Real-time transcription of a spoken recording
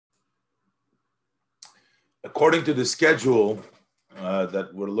According to the schedule that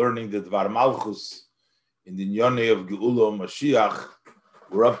we're learning the Dvar Malchus in the Nyone of Geula Mashiach,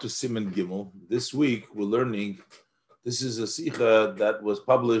 we're up to Siman Gimel. This week we're learning, this is a Sicha that was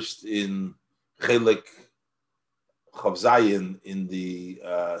published in Chelek Chavzayin in the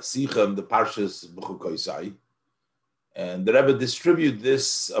Sicha and the Parshas B'chukoisai. And the Rebbe distributed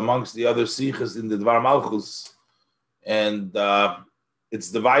this amongst the other Sichas in the Dvar Malchus, and it's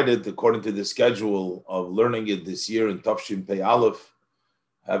divided according to the schedule of learning it this year in Tafshin Pei Aleph,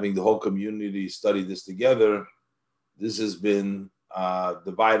 having the whole community study this together. This has been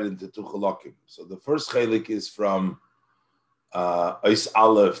divided into two chalakim. So the first chalik is from Ois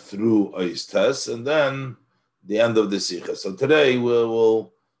Aleph through Ois Tes, and then the end of the Sicha. So today we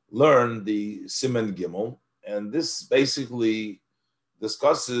will learn the Siman Gimel, and this basically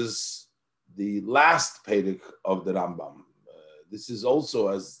discusses the last Perek of the Rambam. This is also,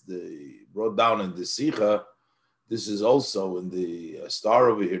 as they brought down in the Sicha, this is also in the star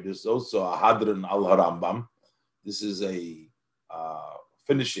over here, there's also a Hadran al Rambam. This is a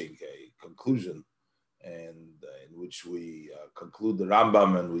finishing, a conclusion, and in which we conclude the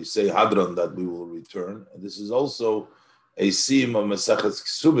Rambam and we say Hadran that we will return. And this is also a Siyum of Masechet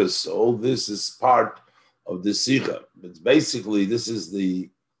Ksubis. All this is part of the Sicha. But basically, this is the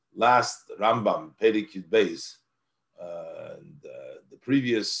last Rambam, Perek Yud Beis. The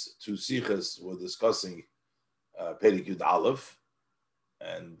previous two Sichas were discussing Perek Yud Aleph,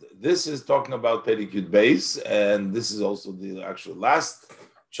 and this is talking about Perek Yud Beis, and this is also the actual last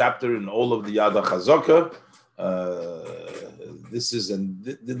chapter in all of the Yada Chazaka. This is, and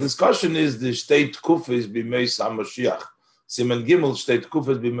the discussion is the Shtei Tkufis B'meis HaMashiach. Siman Gimel Shtei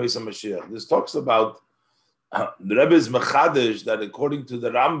Tkufis B'meis HaMashiach. This talks about the Rebbe's Mechadesh that according to the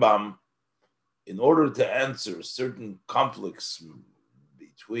Rambam, in order to answer certain conflicts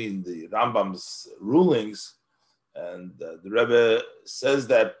between the Rambam's rulings, and the Rebbe says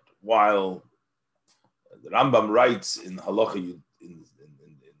that while the Rambam writes in Halacha in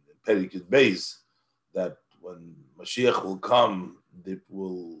Perek Yud Beis that when Mashiach will come,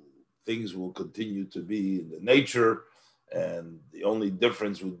 things will continue to be in the nature, and the only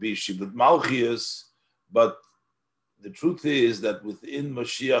difference would be Shibud Malchias. But the truth is that within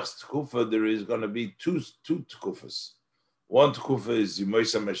Mashiach's Tkufa, there is going to be two Tkufas. One Tkufa is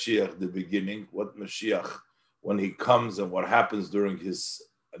Yimoisa Mashiach, the beginning, what Mashiach, when he comes and what happens during his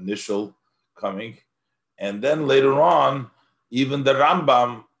initial coming. And then later on, even the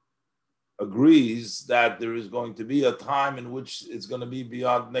Rambam agrees that there is going to be a time in which it's going to be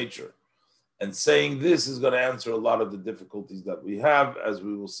beyond nature. And saying this is going to answer a lot of the difficulties that we have, as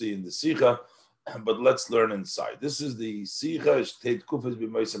we will see in the Sicha. But let's learn inside. This is the Sicha, Shtei Tkufos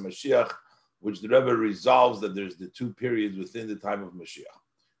B'Moisa Mashiach, which the Rebbe resolves that there's the two periods within the time of Mashiach,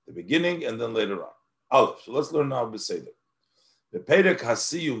 the beginning and then later on. Aleph. So let's learn now B'Seder. The Perek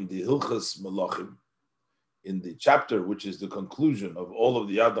Hasiyum, the Hilchas Malachim, in the chapter which is the conclusion of all of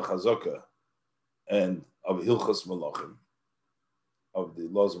the Yad HaChazaka and of Hilchas Malachim, of the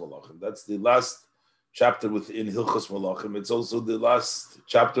laws of Malachim. That's the last chapter within Hilchas Malachim. It's also the last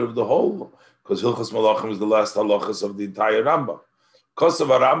chapter of the whole, because Hilchas Malachim is the last halachas of the entire Rambam. Because of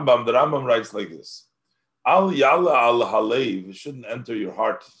a Rambam, the Rambam writes like this: Al Yalla Al Halev, it shouldn't enter your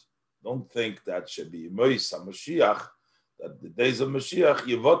heart. Don't think that should be Mois HaMashiach, that the days of Mashiach,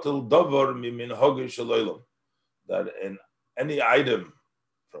 Yevotel Dover Mimin Hoge Shaloilom, that in any item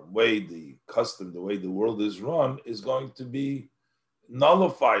from way the custom, the way the world is run, is going to be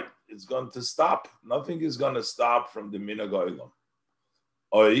nullified. It's going to stop. Nothing is going to stop from the Minhag Olam.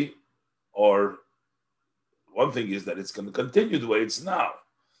 Or one thing is that it's going to continue the way it's now.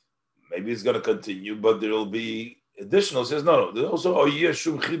 Maybe it's going to continue, but there will be additional. It says no. There's also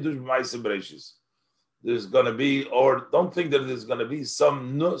there's going to be, or don't think that there's going to be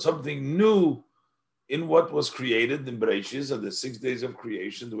something new in what was created in Bereshis, of the 6 days of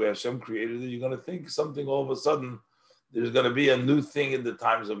creation, the way Hashem created it. You're going to think something all of a sudden. There's going to be a new thing in the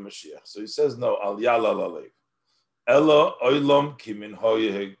times of Mashiach. So he says no. Al Yala Lalev. Ella Oilam Kimin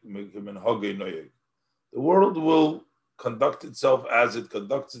Hoge Noyeg. The world will conduct itself as it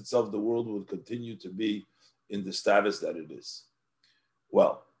conducts itself. The world will continue to be in the status that it is.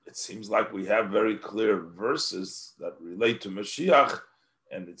 Well, it seems like we have very clear verses that relate to Mashiach,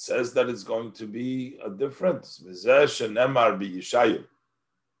 and it says that it's going to be a difference. The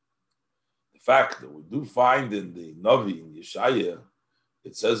fact that we do find in the Navi, in Yeshaya,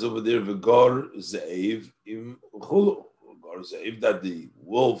 it says over there, V'gor Ze'ev im Chulu, V'gor Ze'ev, that the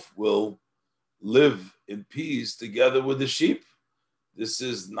wolf will live in peace together with the sheep. This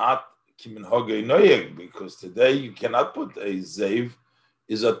is not Kimin Hoge Noyeg, because today you cannot put a Ze'ev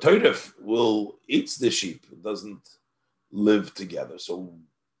is a teiref, will eats the sheep. It doesn't live together. So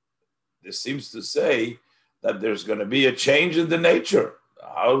this seems to say that there's going to be a change in the nature.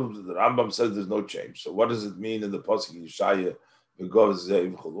 How the Rambam says there's no change. So what does it mean in the pasuk Yeshaya?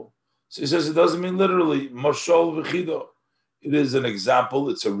 So he says it doesn't mean literally mashal v'chido. It is an example.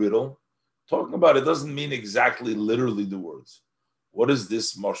 It's a riddle. Talking about it doesn't mean exactly literally the words. What is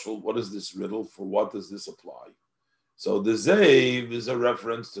this mashal? What is this riddle? For what does this apply? So the Zeiv is a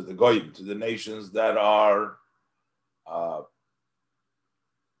reference to the Goyim, to the nations that are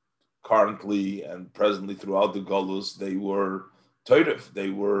currently and presently throughout the Golus. They were Teiref, they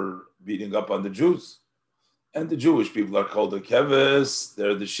were beating up on the Jews. And the Jewish people are called the Keves,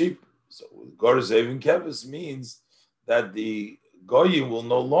 they're the sheep. So Gor Zeiv and Keves means that the Goyim will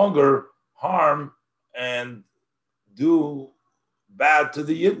no longer harm and do bad to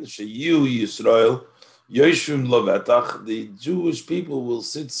the Yidden. Sheyu Yisrael, Yoshvim Lovetach, the Jewish people will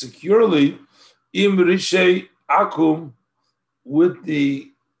sit securely im Rishei Akum, with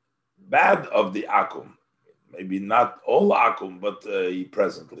the bad of the Akum. Maybe not all Akum, but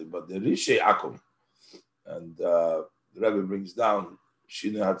presently, but the Rishei Akum. And the Rabbi brings down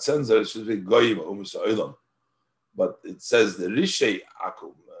Shinu Hatzenzer, it should be Goyim Umus Oilam. But it says the Rishei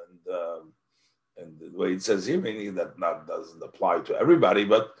Akum, and the way it says here, meaning that not doesn't apply to everybody.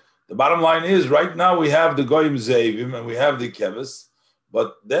 But the bottom line is, right now we have the Goyim Zeivim and we have the Keves,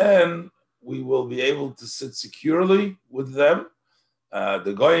 but then we will be able to sit securely with them.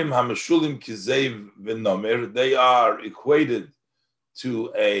 The Goyim Hamashulim Kizev V'Nomer, they are equated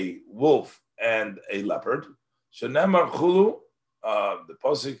to a wolf and a leopard. Shenemar Chulu, the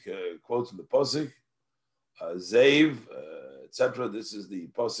Posik quotes in the Posik, Zev, etc. This is the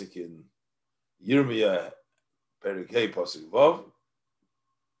Posik in Yirmiyah, Perikei Posik Vov.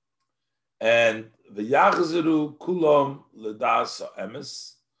 And the Yachzeru Kulom Ledas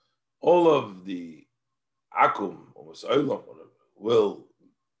Emes, all of the Akum, almost Oilam, will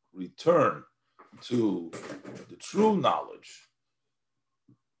return to the true knowledge.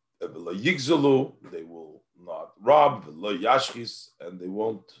 They will not rob, and they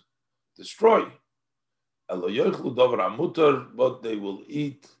won't destroy. But they will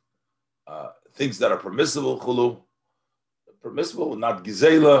eat things that are permissible, permissible, not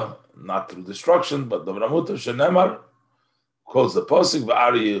gizela, not through destruction, but Davramutar Shenemar calls the Pasuk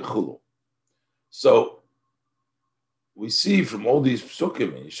V'ari Chulu. So we see from all these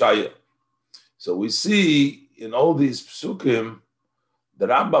psukim in Yeshaya, so we see in all these psukim, the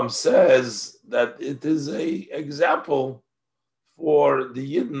Rambam says that it is a example for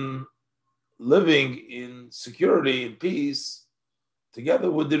the Yidden living in security and peace together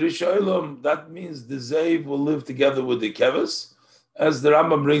with the Rishayim. That means the Zeiv will live together with the Keves, as the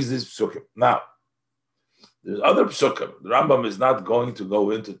Rambam brings these psukim. Now, there's other psukim. The Rambam is not going to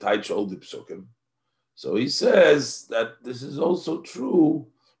go into Taich all the psukim. So he says that this is also true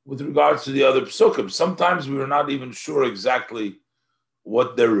with regards to the other psukim. Sometimes we are not even sure exactly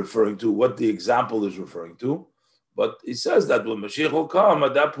what they're referring to, what the example is referring to. But he says that when Mashiach will come,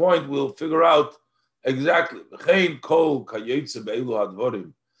 at that point we'll figure out exactly.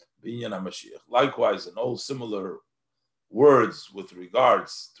 Likewise, in all similar words with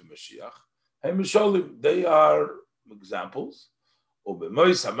regards to Mashiach, they are examples. When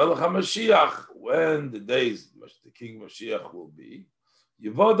the days the King Mashiach will be,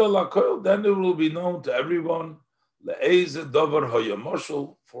 then it will be known to everyone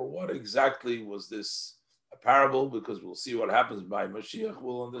for what exactly was this a parable, because we'll see what happens by Mashiach.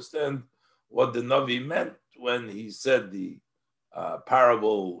 We'll understand what the Navi meant when he said the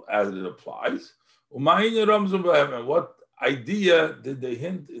parable as it applies. And what idea did they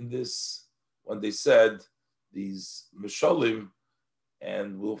hint in this when they said these Mishalim?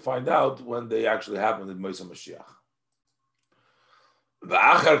 And we'll find out when they actually happened in Moshe Mashiach.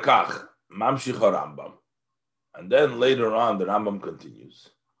 V'achar kach mamshich Rambam, and then later on the Rambam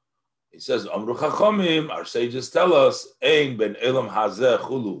continues. He says, Amru Chachomim, our sages tell us, Ein ben elam hazeh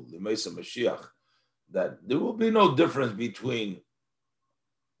chulu l'Moshe Mashiach, that there will be no difference between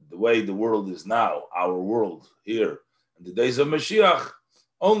the way the world is now, our world here, and the days of Mashiach.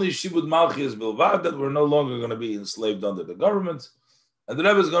 Only Shibud Malchus Bilvad, that we're no longer going to be enslaved under the government. And the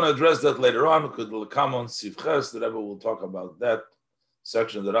Rebbe is going to address that later on. Because it will come on Sivches. The Rebbe will talk about that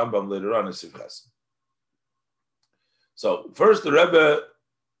section of the Rambam later on in Sivches. So first, the Rebbe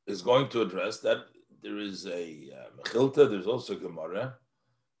is going to address that there is a Mechilta, there's also a Gemara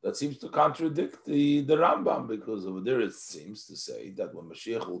that seems to contradict the Rambam, because over there it seems to say that when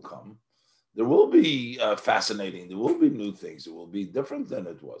Mashiach will come, there will be fascinating, there will be new things, it will be different than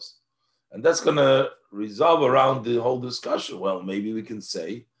it was. And that's going to resolve around the whole discussion. Well, maybe we can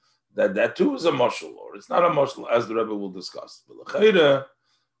say that too is a mashal, or it's not a mashal, as the Rebbe will discuss. It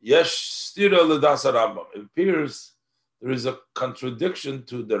appears there is a contradiction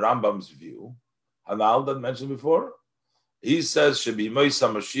to the Rambam's view. Hanal, that mentioned before, he says, "Shebi Moisa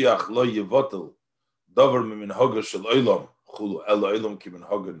Mashiach lo yevotel davar mimin hoga shel olam chulu el olam kimin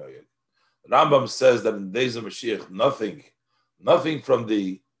hoga noyeg." Rambam says that in the days of Mashiach, nothing from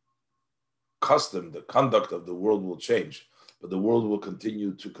the custom, the conduct of the world will change, but the world will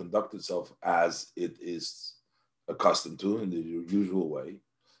continue to conduct itself as it is accustomed to in the usual way.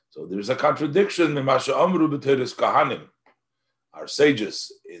 So there's a contradiction. Our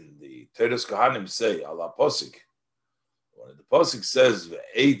sages in the Teres Kahanim say, Allah Posik, when the Posik says,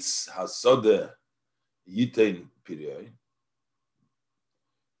 Ve'etz hasode yitein piriyai,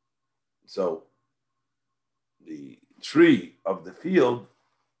 so the tree of the field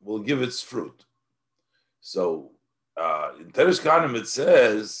will give its fruit. So in Teres Kahanim it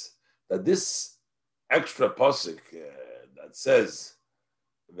says that this extra Posik that says,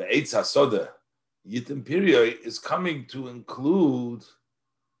 Ve'etz hasode Yitim Piriyai is coming to include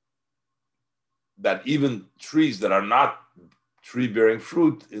that even trees that are not tree bearing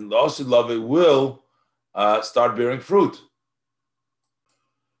fruit in the Osilave will start bearing fruit.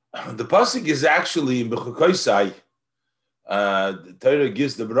 The pasuk is actually in Bechukoisai. The Torah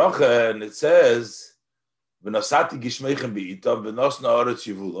gives the bracha and it says, "V'nosati gishmeichem be'itam v'nosna oretz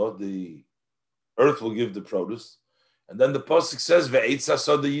yivulo." The earth will give the produce, and then the pasuk says, "Ve'etz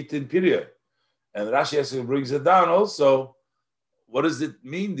hasod yitin piriyai." And Rashi actually brings it down also. What does it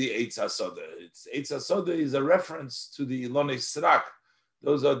mean, the Eitz HaSoda? Eitz HaSoda is a reference to the Ilonei Srak.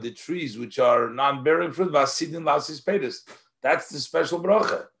 Those are the trees which are non-bearing fruit. Vasidin Lasis Pedis. That's the special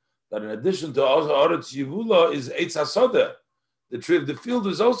bracha. That in addition to Oretz Yivula is Eitz HaSoda. The tree of the field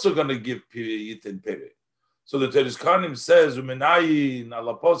is also going to give Yitin Piri. So the Teres Kahanim says, Umenayin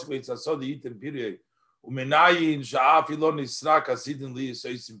ala posik Eitz HaSoda Yitin Piri. Umenayin Sha'af Ilonei Srak Hasidin Li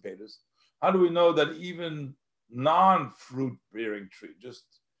Yisoisim Pedis. How do we know that even non-fruit-bearing trees,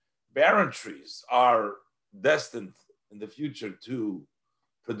 just barren trees, are destined in the future to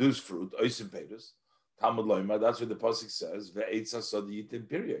produce fruit? Talmud Loima, that's what the pasuk says.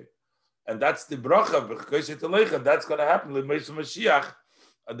 And that's the bracha. That's going to happen. The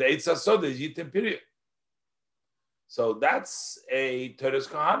Eitz HaSoda is yitim piriyai. So that's a Teres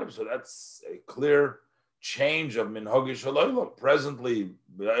Kahanim. So that's a clear change of minhagi shel olam. Presently,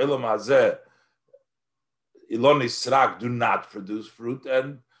 olam hazeh, Iloni Srak do not produce fruit,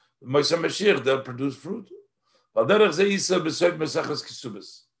 and Moisa Mashiach they'll produce fruit.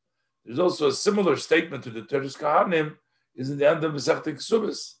 There's also a similar statement to the Teres Kahanim is in the end of Masechet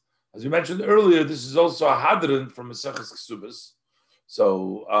Kesubos. As you mentioned earlier, this is also a hadron from Masechet Kesubos,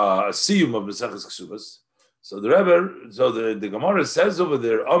 so a siyum of Masechet Kesubos. So the Rebbe, the Gemara says over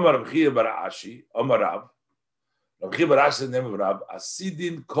there, Omar Rabbi Bar Ashi, Omar Rab, Rabbi Bar Ashi, the name of Rab,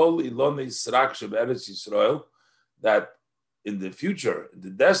 Asidin Kol Ilonei Srak Sheberetz Yisrael, that in the future, in the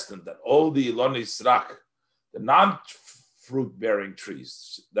destined, that all the Ilonei Srak, the non-fruit-bearing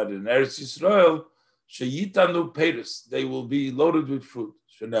trees that in Eretz Yisrael, Sheyitanu Peiris, they will be loaded with fruit.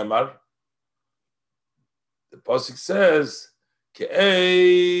 Shenemar, the pasuk says,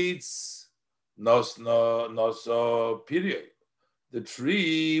 Ke'etz noso piriyai. The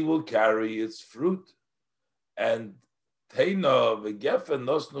tree will carry its fruit, and teina v'gefen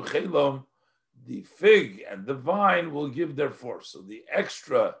nosnu chelom, the fig and the vine will give their force. So the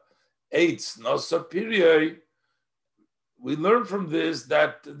extra eitz noso piriyai, we learn from this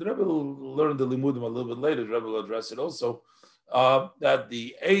that the Rebbe will learn the limudim a little bit later. The Rebbe will address it also, that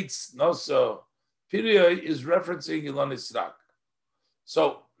the eitz noso piriyai is referencing Ilon Israk.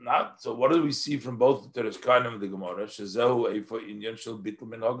 So what do we see from both the Teres Kahanim and the Gemara?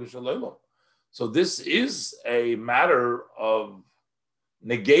 So this is a matter of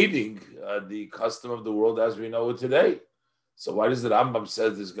negating the custom of the world as we know it today. So why does the Rambam say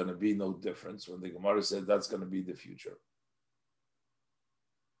there's going to be no difference when the Gemara says that's going to be the future?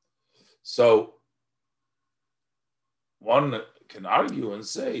 So one can argue and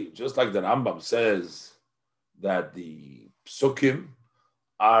say, just like the Rambam says that the psukim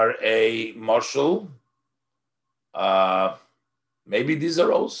are a mashal, maybe these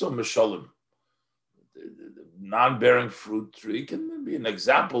are also mashalim. The non-bearing fruit tree can be an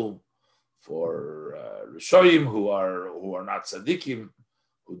example for Rishoyim who are not tzaddikim,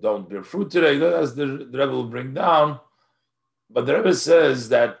 who don't bear fruit today, as the Rebbe will bring down. But the Rebbe says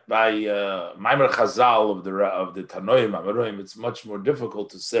that by Maimer Chazal of the Tanoim Amaroim, it's much more difficult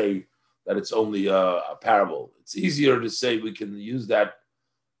to say that it's only a parable. It's easier to say we can use that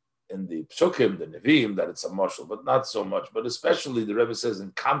in the Psukim, the Nevi'im, that it's a mashal, but not so much. But especially the Rebbe says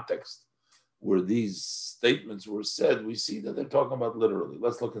in context where these statements were said, we see that they're talking about literally.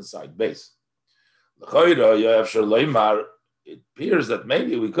 Let's look inside. Base. It appears that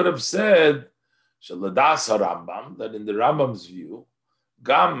maybe we could have said that in the Rambam's view,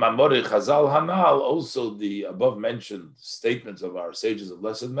 Gam Mamori Chazal Hanal, also the above mentioned statements of our sages of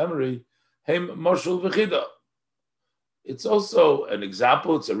blessed memory, Hem Moshul V'chida. It's also an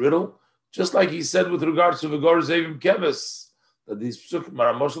example, it's a riddle, just like he said with regards to Vigor Zevim Keves, that these Psukim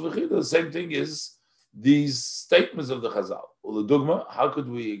are Moshul V'chida, the same thing is these statements of the Chazal. Uladugma, how could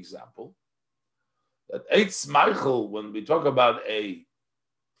we example? That Eitz Michael, when we talk about a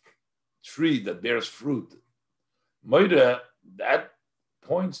tree that bears fruit, Moira, that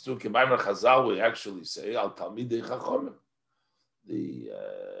points to Kemaimer Chazal, we actually say, Al Talmidei Chachomim. The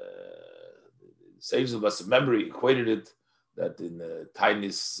sages of blessed memory equated it that in the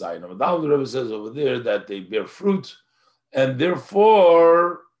Tainis Zayin Amadal, the Rebbe says over there that they bear fruit, and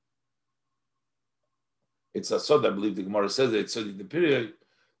therefore it's a soda. I believe the Gemara says that it's in the period,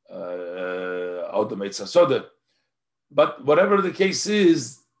 but whatever the case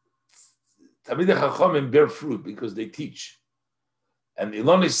is, Talmidei Chachomim bear fruit because they teach. And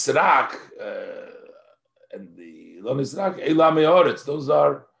Ilon Israk and the Ilon Israk, Eila Me'oretz, those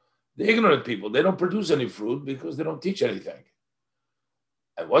are the ignorant people. They don't produce any fruit because they don't teach anything.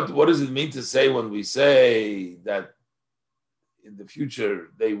 And what does it mean to say when we say that in the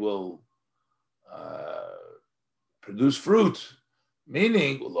future they will produce fruit?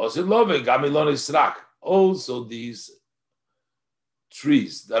 Meaning, also these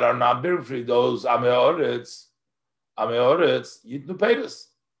trees that are not bearing fruit, those Ameoretz, Yitnu Peiros,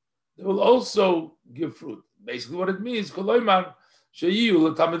 they will also give fruit. Basically, what it means, that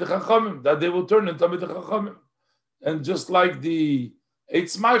they will turn into Talmidei Chachomim. And just like the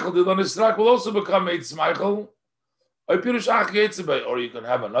Eitz Michael, the Ilon Israk will also become Eitz Michael, or you can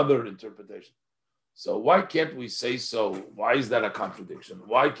have another interpretation. So why can't we say so? Why is that a contradiction?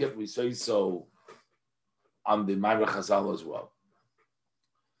 Why can't we say so on the Ma'amar Chazal as well?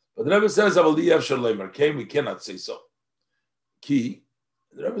 But the Rebbe says, we cannot say so. Key,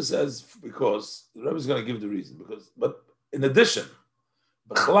 the Rebbe says, because the Rebbe is going to give the reason. But in addition,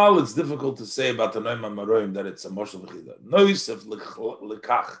 B'chalal, it's difficult to say about the Noim HaMaroim that it's a Moshel V'chida. Noisef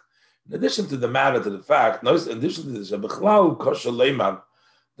L'kach. In addition to the matter, to the fact, in addition to this, B'chalal Kosher Leimar,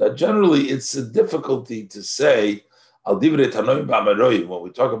 that generally it's a difficulty to say Al Divrei Tanoim HaMaroim when we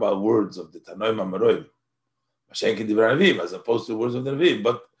talk about words of the Tanoim HaMaroim, Mashenkin Divrei Nevi'im, as opposed to words of the Nevi'im.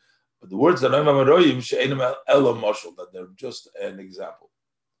 But the words Tanoim HaMaroim she'enim elo moshel, that they're just an example.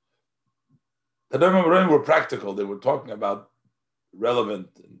 Tanoim HaMaroim were practical. They were talking about relevant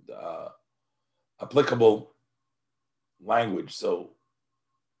and applicable language. So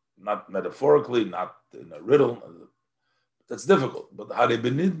not metaphorically, not in a riddle. That's difficult. But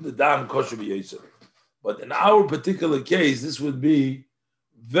in our particular case, this would be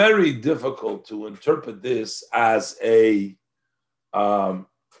very difficult to interpret this as a moshel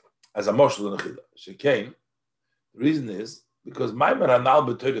and a chida. Shekain. The reason is because Maimer Hanal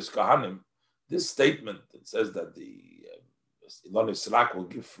b'Toras Kahanim, this statement that says that the Ilon Israk will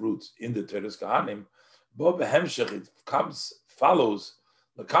give fruits in the Toras Kahanim, Bo b'hemshech, it follows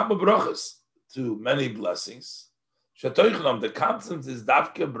the kama brachas to many blessings. Shatoichnam, the content is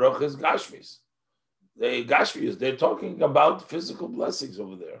davke brachas gashmis. They're talking about physical blessings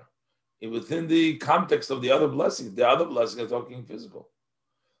over there. Within the context of the other blessings are talking physical.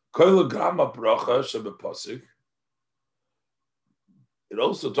 It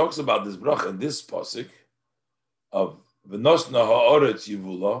also talks about this bracha in this pasuk of v'nosna ha'oretz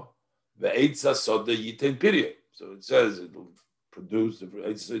yivula ve'eitza soda yitain period. So it says it will produce the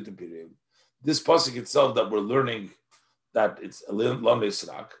eitza yitain period. This pasuk itself that we're learning that it's Lon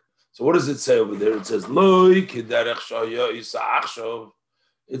Israk. So what does it say over there? It says Loi kiderech shaya isa achshov.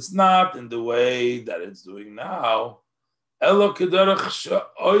 It's not in the way that it's doing now. Elo kiderech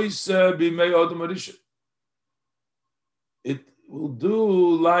sha'oisa b'mei adam harishon. It will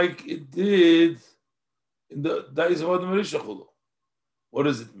do like it did in the days of Adam Harishon. What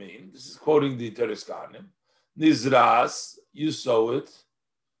does it mean? This is quoting the Toras Kahanim. Nizras, you sow it.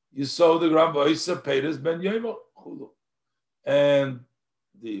 You sow the ground ba'isa peiros ben yomo chulu. And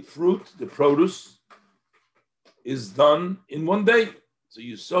the fruit, the produce, is done in one day. So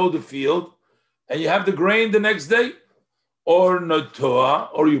you sow the field, and you have the grain the next day. Or notoa,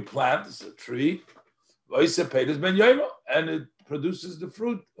 or you plant, it's a tree, ba'isa peiros ben yomo, and it produces the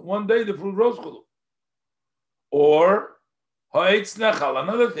fruit one day. The fruit grows chulu. Or ha'etz nechal.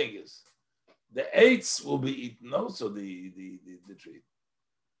 Another thing is the eitz will be eaten also, the tree.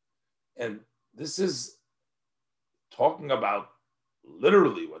 And this is talking about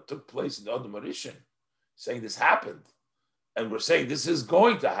literally what took place in the Adam Rishon, saying this happened. And we're saying this is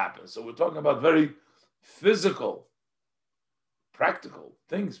going to happen. So we're talking about very physical, practical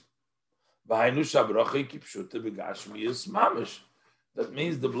things. That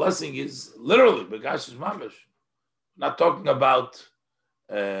means the blessing is literally begashish mamish. Not talking about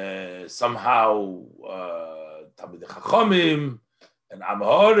somehow Talmidei Chachamim and Am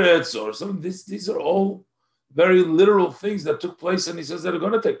Haaretz or something. These are all very literal things that took place, and he says that are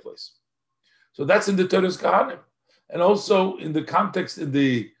going to take place. So that's in the Torah's Kahanim. And also in the context in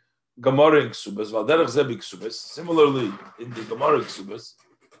the Gemara in Ksubas, Valderech Zebik Ksubas, similarly in the Gemara in Ksubas,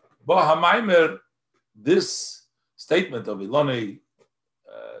 Bo this statement of Ilonei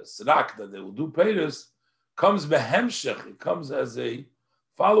Srak that they will do Peiros comes behemshech. It comes as a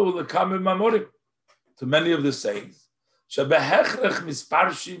follow the Kamim Mamorim to many of the sayings. Shebehechrech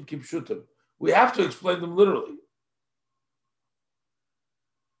misparshim kipshutim. We have to explain them literally.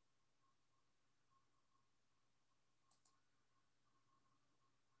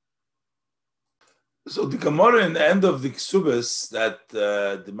 So the Gemara in the end of the Ksubas that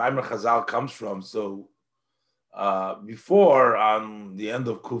the Maimer Chazal comes from. So before on the end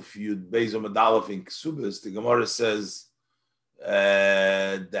of Kuf Yud Beis Aleph in Ksubas, the Gemara says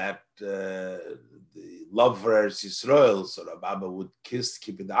that the love for Eretz Yisrael, so Rabbi would kiss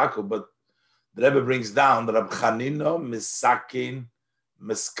Kipidako, but the Rebbe brings down that Rab Chanino Misakin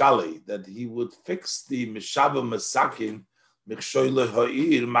Meskali, that he would fix the Mishava Misakin Michshoyle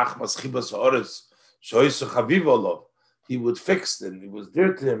Ha'ir Machmas Chibas Ha'oretz. He would fix them. It was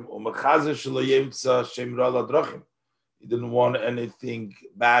dear to him. He didn't want anything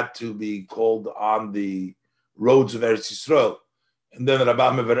bad to be called on the roads of Eretz Yisrael. And then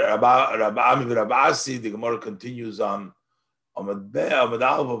Rabbi the Gemara continues on Amad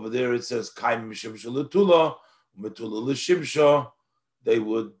Alv over there. It says Chaim Mishim Shalatula, Metula Lishimsha. They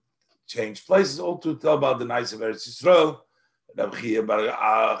would change places all to tell about the nights of Eretz Yisrael. That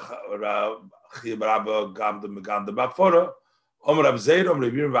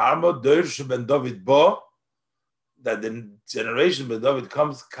the generation Ben David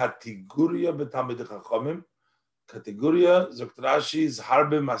comes categoria betamid chachamim. Categoria Zoktrashi is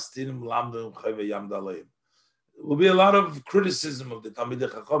harbe mastinim lamdim chayve yamdaleim. There will be a lot of criticism of the Talmidei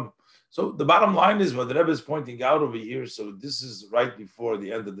Chacham. So the bottom line is what the Rebbe is pointing out over here. So this is right before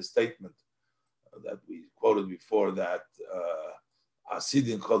the end of the statement that we quoted before, that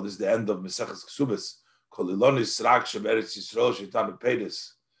Asidin called this the end of Meseches Ksubas. Called Ilonis Rak Sheberetz Yisrael Sheitan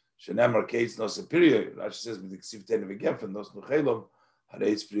Peiris Shenemar Kates No Superior. Rashi says with the Ksiv Ten Vegefen Nos Nuchelom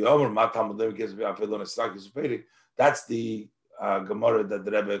Hareitz Priomer Matam Odem Kes Ve'Afelonis Rak Superior. That's the Gemara that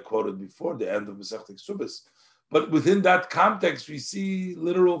the Rebbe quoted before the end of Meseches Ksubas. But within that context, we see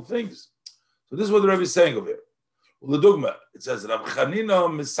literal things. So this is what the Rebbe is saying over here. L'dugma, it says Rab Chanino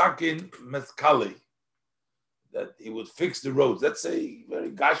Misakin Methkali, that he would fix the roads. That's a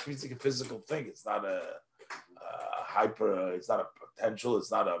very gashmizik physical thing. It's not a hyper. It's not a potential.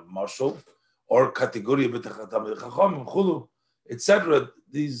 It's not a marshal or category, etc.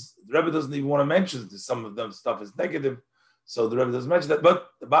 These the Rebbe doesn't even want to mention this. Some of them stuff is negative, so the Rebbe doesn't mention that.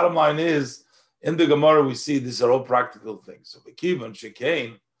 But the bottom line is, in the Gemara we see these are all practical things. So Bekivan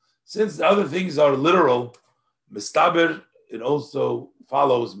Shekain, since the other things are literal, Mistaber, it also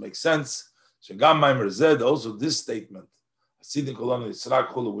follows, makes sense. Shagam Maimer Zed, also this statement, Asidin Kolon Yisrak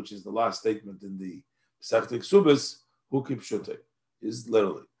Chulu, which is the last statement in the Pesach Ksubas, who keeps Shute, is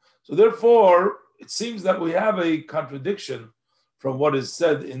literally. So therefore, it seems that we have a contradiction from what is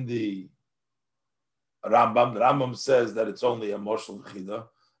said in the Rambam. The Rambam says that it's only a Moshel Chida,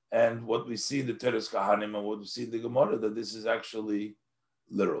 and what we see in the Teres Kahanim and what we see in the Gemara, that this is actually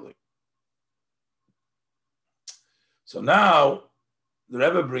literally. So now, the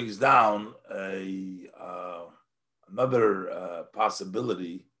Rebbe brings down another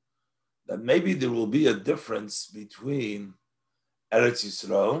possibility that maybe there will be a difference between Eretz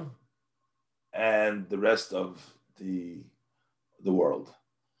Yisrael and the rest of the world.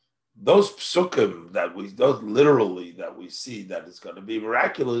 Those psukim those literally that we see that is going to be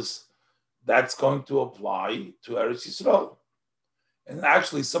miraculous, that's going to apply to Eretz Yisrael. And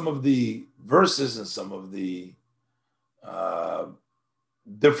actually, some of the verses and some of the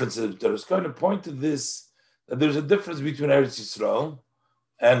differences that is going to point to this, that there's a difference between Eretz Yisrael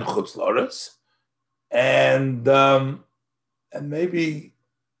and Chutz La'aretz, and maybe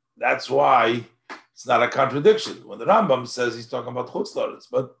that's why it's not a contradiction when the Rambam says he's talking about Chutz La'aretz,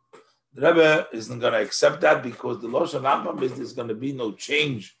 but the Rebbe isn't going to accept that because the Lashon Rambam is there's going to be no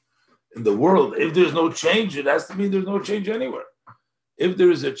change in the world. If there's no change, it has to mean there's no change anywhere. if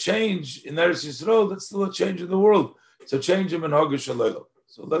there is a change in Eretz Yisrael, that's still a change in the world. It's a change in Minhag Shalayla.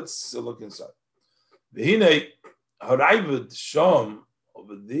 So let's look inside. V'hinei harayved shom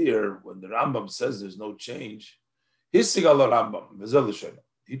over there, when the Rambam says there's no change, hisig ala Rambam v'zel l'shem.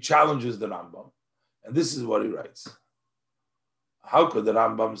 He challenges the Rambam, and this is what he writes. How could the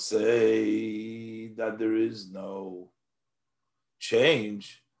Rambam say that there is no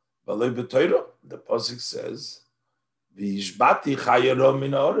change? The pasuk says, "V'yishbati chayero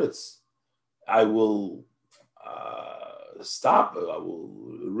min haaretz." I will stop. I will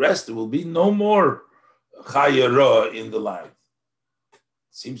rest. There will be no more chayero in the land.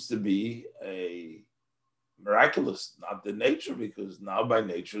 Seems to be a miraculous, not the nature, because now by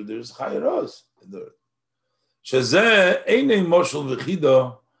nature there's chayeros in the earth.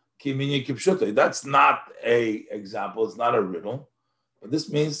 That's not a example. It's not a riddle, but this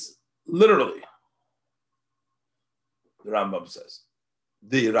means literally. The Rambam says,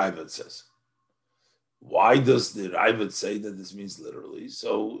 the Ravid says. Why does the Ravid say that this means literally?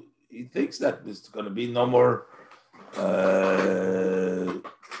 So he thinks that there's going to be no more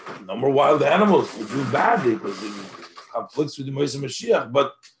wild animals who do badly because it conflicts with the Moshe Mashiach.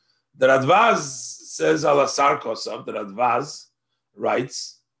 But the Radvaz says Alasar Kosav, the Radvaz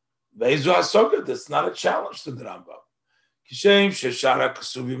writes, Veizu HaSogat, that's not a challenge to the Rambam. Kishem Sheshara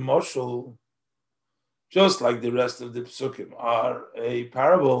Kesuvim Moshul, just like the rest of the Psukim are a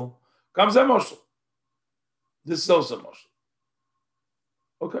parable, comes a Moshul. This is also a Moshul.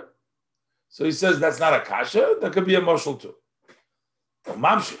 Okay. So he says that's not a kasha, that could be a Moshul too.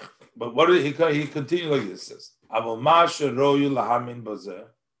 But what did he continued like this? Says,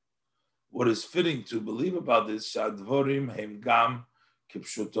 what is fitting to believe about this, Shadvorim Heim Gam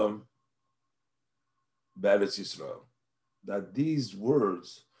Kipshutam Beretz Yisrael, that these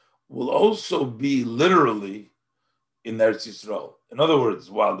words will also be literally in Eretz Yisrael. In other words,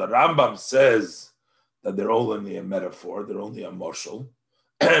 while the Rambam says that they're only a metaphor, they're only a moshel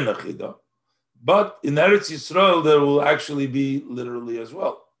and a chida, but in Eretz Yisrael there will actually be literally as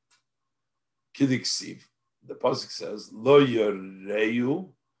well. Kidiksiv, the pasuk says, Lo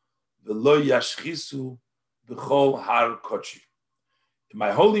yoreyu v'lo yashchisu b'chol har kochi. In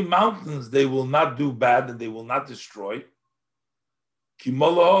my holy mountains they will not do bad and they will not destroy.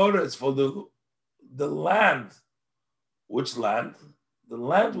 It's for the land. Which land? The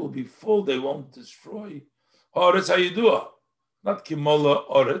land will be full, they won't destroy. Ha'oretz hayidua. Not kimola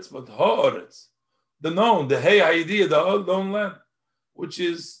oretz, but ha'oretz. The known, the hey hayidiyah, the known land, which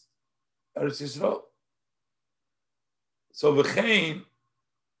is Eretz Yisrael. So v'chein,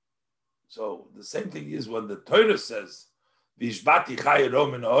 so the same thing is when the Torah says, v'ishbati chayero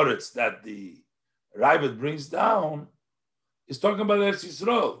min ha'oretz, that the Rabbi brings down, he's talking about Eretz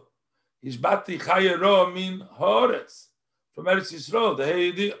Yisrael. Ishbati chayero min haaretz, from Eretz Yisrael, the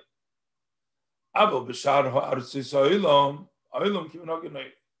Heidiyah. Avo b'shar ha'aretz Yisrael, oilom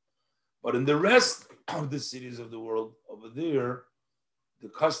kimin. But in the rest of the cities of the world, over there, the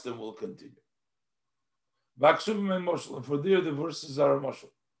custom will continue. V'aksuvim and moshel, and for there the verses are a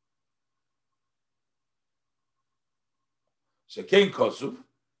moshel. Shekein kosuv,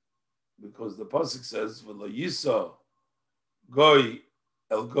 because the pasuk says, v'lo yisa goy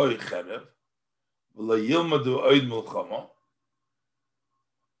el goy cherev, v'lo yilmadu oid milchama,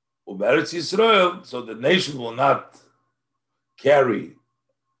 u'beretz Yisrael, so the nation will not carry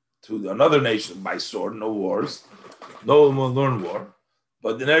to another nation by sword, no wars, no one will learn war,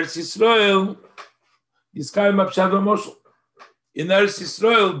 but in Eretz Yisrael, Yizkayim Pshat v'Moshel. In Eretz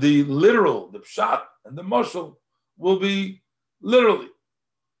Yisrael, the literal, the Pshat and the Moshel will be literally.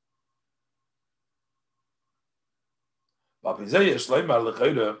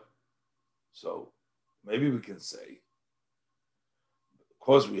 So maybe we can say, of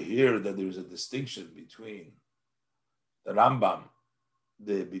course, we hear that there is a distinction between the Rambam,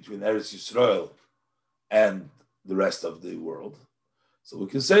 between Eretz Yisrael and the rest of the world. So we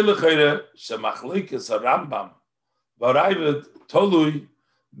can say l'chayre shemachlikas Rambam v'Ravid tolui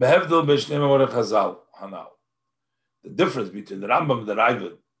behevdel b'shnei memorei Chazal hanal. The difference between the Rambam and the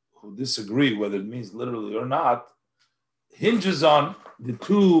Ravid, who disagree whether it means literally or not, hinges on the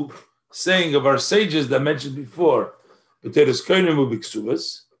two saying of our sages that I mentioned before, as far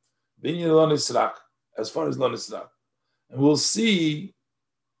as Lo Nisrak. And we'll see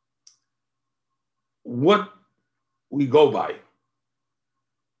what we go by.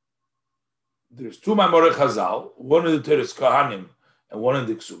 There's two Memorei Chazal, one in the Teres Kohanim and one in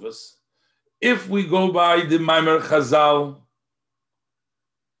the Ksubas. If we go by the Memorei Chazal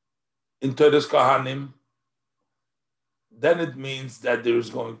in Teres Kohanim, then it means that there is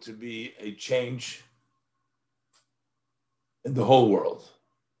going to be a change in the whole world.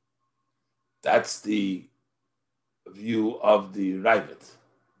 That's the view of the Ravid.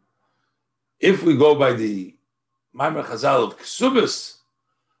 If we go by the Maimer Chazal of Ksubis,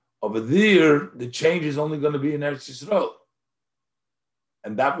 over there, the change is only going to be in Eretz Yisrael.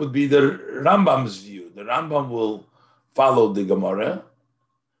 And that would be the Rambam's view. The Rambam will follow the Gemara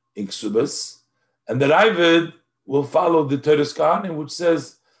in Ksubis, and the Ravid will follow the Teres Kahanim, which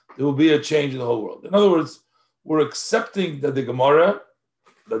says there will be a change in the whole world. In other words, we're accepting that the Gemara,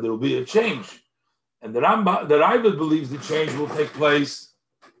 that there will be a change. And the Ravid believes the change will take place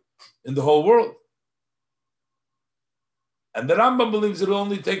in the whole world. And the Rambam believes it will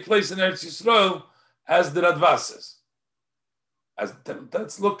only take place in Eretz Yisrael, as the Radva says.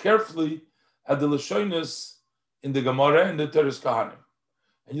 Let's look carefully at the Lashonis in the Gemara and the Teres Kahanim.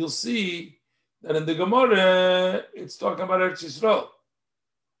 And you'll see that in the Gemara, it's talking about Eretz Yisrael.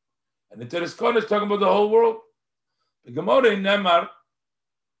 And the Teres Kahanim is talking about the whole world. The Gemara in Nemar,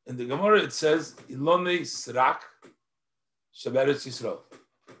 in the Gemara it says, Ilonei Srak Sheberetz Yisrael.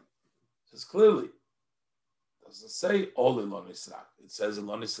 It says clearly. It doesn't say all Ilonei Srak. It says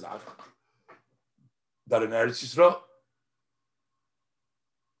Ilonei Srak that in Eretz Yisrael.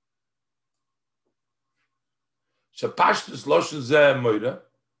 Shapashtus Loshen Zeh Moira.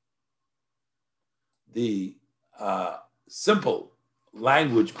 The simple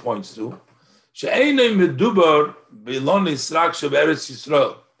language points to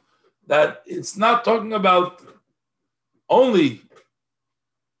that it's not talking about only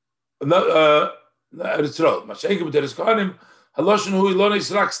Eretz Yisrael.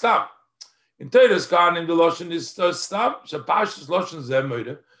 In Teres Kahanim, the Loshen is Stam. Shapashtus Loshen Zeh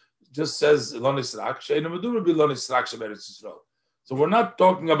Moira just says Elon Yisrak. She'eino medubar b'Elon Yisrak she'Eretz Yisrael. So we're not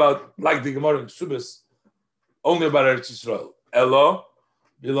talking about, like the Gemara in Subis, only about Eretz Yisrael. Elo,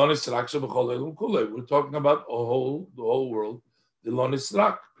 Elon Yisrak she'b'chol elum kulei. We're talking about the whole world, the Elon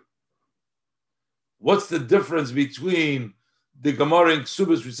Yisrak. What's the difference between the Gemara in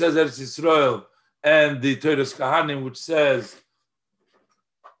Subis, which says Eretz Yisrael, and the Teres Kahanim, which says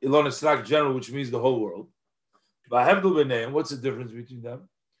Elon Yisrak general, which means the whole world? What's the difference between them?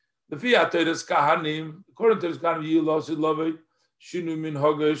 The Fiat Teres Kahanim, according to Teres Kahanim, Yilosid Lovei, Shinu Min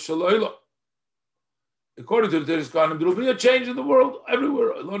Hoge Shaloilo. According to the Teres Kahanim, there will be a change in the world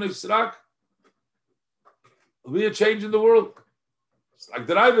everywhere. Elon Yisrak, there will be a change in the world. It's like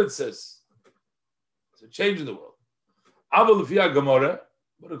the Ravid says. It's a change in the world. Aval Fiat Gemara,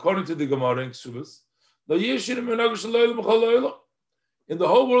 but according to the Gemara in Ksubas, the Yeshinu Min Hoge Shaloilo Mechaloilo. In the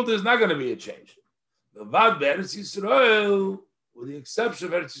whole world, there's not going to be a change. The Vad Be'eretz Yisrael, with the exception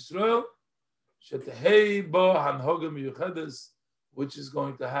of Eretz Yisrael, Shetehei Bo Hanhoga Miyuchedes, which is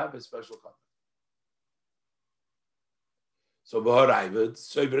going to have a special content. So Bahar Ravid,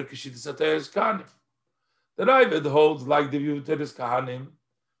 Soiber Kishitas Teres Kahanim. The Ravid holds like the view of Teres Kahanim.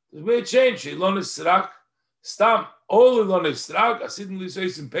 There's a change. Elon Yisrak, Stam, all Elon Yisrak, Asidim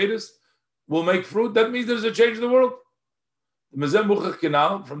Lisois and Pedis will make fruit. That means there's a change in the world. The Mezem Buchach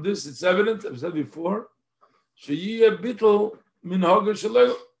Kenal, from this it's evident, I've said before, Sheyiyeh Bittel Min Hoga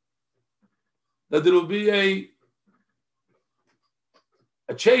Shaloilo, that there will be a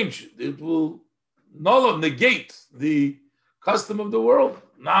change. It will negate the custom of the world.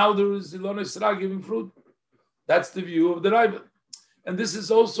 Now there is Elon Yisra giving fruit. That's the view of the Rabbi. And this is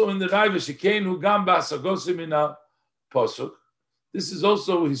also in the Rabbi, Shekenu Gamba Sagosim in a Posuk. This is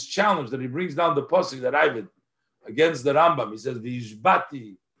also his challenge that he brings down the Posuk, the Rabbi, against the Rambam. He says,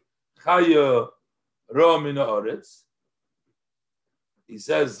 V'yishbati chaya ro min ha'oretz. He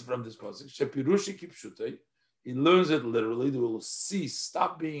says from this passage, Shepirushi kipshutei. He learns it literally. They will cease,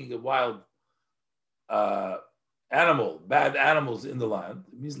 stop being a wild animal, bad animals in the land.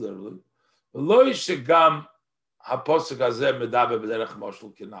 It means literally.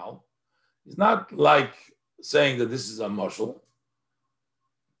 It's not like saying that this is a mashal.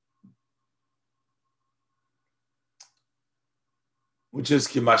 Which is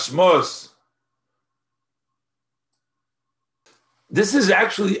kimashmos. This is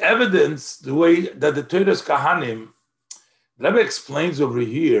actually evidence the way that the Teres Kahanim, the Rebbe explains over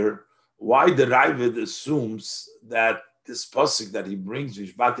here why the Ravid assumes that this pasuk that he brings,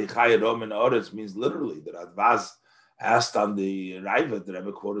 Vishbati Chayadom and Oretz, means literally. The Radvaz asked on the Ravid, the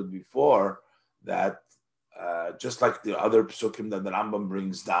Rebbe quoted before, that just like the other psukim that the Rambam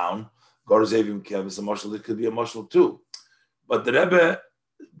brings down, Gorzevim Kev is a mashal, it could be a mashal too. But the Rebbe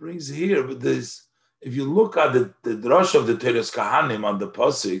brings here with this, if you look at the drush of the Teres Kahanim on the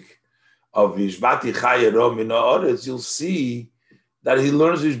pasuk of Vishbati Chayadom in Oretz, you'll see that he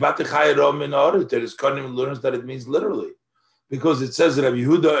learns Vishbati Chayadom in Oretz. Teres Kahanim learns that it means literally. Because it says Rabbi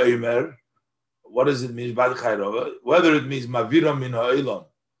Yehuda Eimer, what does it mean? Whether it means Mavira min ha'olam,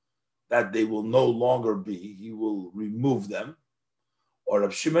 that they will no longer be, he will remove them, or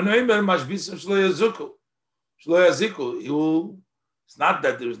Rav Shimon Omer mashbisam shlo yaziku, he will. It's not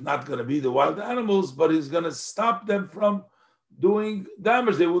that there's not going to be the wild animals, but he's going to stop them from doing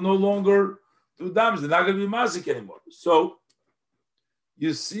damage. They will no longer do damage. They're not going to be mazik anymore. So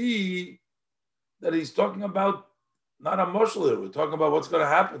you see that he's talking about not a moshel here. We're talking about what's going to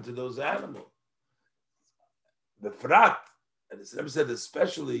happen to those animals. The frat, and it's never said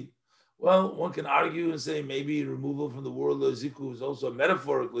especially. Well, one can argue and say maybe removal from the world of Ziku is also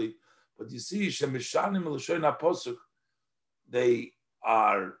metaphorically, but you see, Shemishanim L'Shoin HaPosuk, they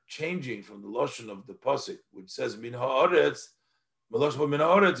are changing from the lotion of the Posuk, which says Min Ha'oretz, Meloshba Min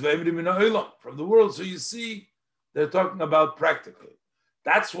Ha'oretz, Ve'emri Min Ha'olam, from the world. So you see, they're talking about practically.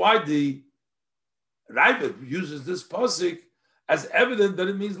 That's why the Rabbi uses this Posuk as evident that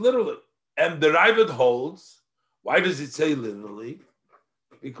it means literally. And the Rabbi holds, why does it say literally?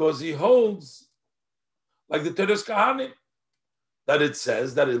 Because he holds, like the Teres Kahanim, that it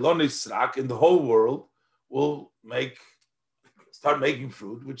says that Elon Yisrak in the whole world will start making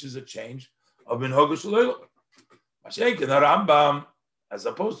fruit, which is a change of Minhag Shloilo. Mashenk in the Rambam, as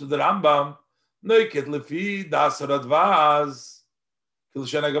opposed to the Rambam, Noiket Lefi Das Radvaz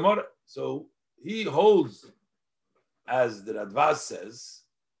Kilshana Gemara. So he holds, as the Radvaz says,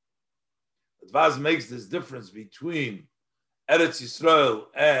 Radvaz makes this difference between Eretz Yisrael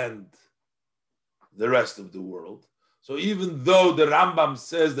and the rest of the world. So even though the Rambam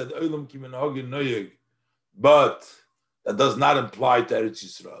says that Olam Kimin Hogin Noyeg, but that does not apply to Eretz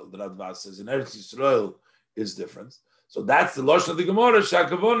Yisrael. The Radvaz says in Eretz Yisrael is different. So that's the Lashon of the Gemara.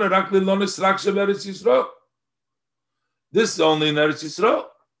 Shakavon Rakli Lonis Rakshav Eretz Yisrael. This is only in Eretz Yisrael.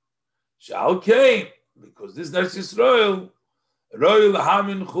 Shal came because this is Eretz Yisrael. Royal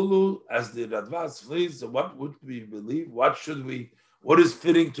Hamin Chulu, as the Radvaz flees. So what would we believe? What is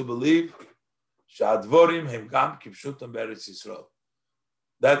fitting to believe? Shadvorim Hemgam Kipshutam Beretz Yisrael.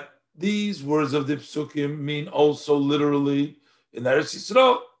 That these words of the Psukim mean also literally in Eretz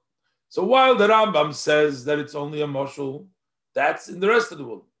Yisrael. So while the Rambam says that it's only a moshul, that's in the rest of the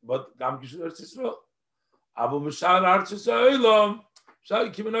world. But Gam Kishur Eretz Yisrael. Abu Bashar Archis Olam.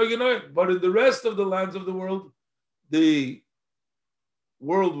 But in the rest of the lands of the world, the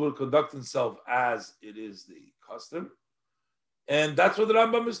world will conduct itself as it is the custom. And that's what the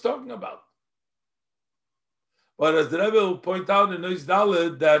Rambam is talking about. But as the Rebbe will point out in Nois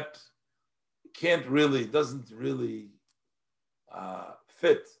Daled, that doesn't really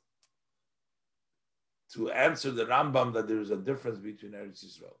fit to answer the Rambam that there is a difference between Eretz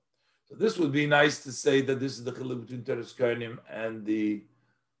Yisrael. So this would be nice to say that this is the chiluk between Teres Kohanim and the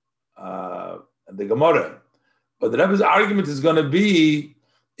Gemara. But the Rebbe's argument is going to be,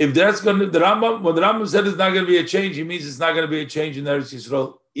 if that's going to, when the Rambam said it's not going to be a change, he means it's not going to be a change in Eretz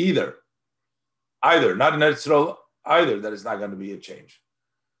Yisrael either, not in Eretz Yisrael either, that it's not going to be a change.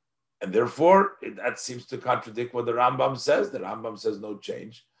 And therefore, that seems to contradict what the Rambam says. The Rambam says no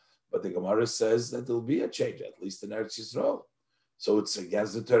change, but the Gemara says that there will be a change, at least in Eretz Yisrael. So it's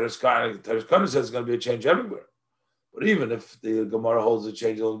against the Teres Kohanim. The Teres Kohanim says it's going to be a change everywhere. But even if the Gemara holds a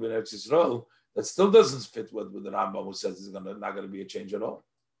change, it will be in Eretz Yisrael, that still doesn't fit with the Rambam, who says it's not going to be a change at all.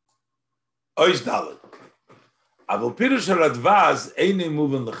 Oish Dalet. Avol Pirush Radvaz Einei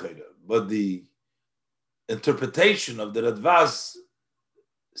Muven L'Cheda. But the interpretation of the Radvaz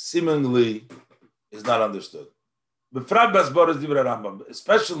seemingly is not understood. Befrat Basbar is Divra Rambam,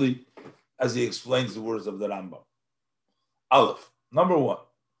 especially as he explains the words of the Rambam. Aleph, number one,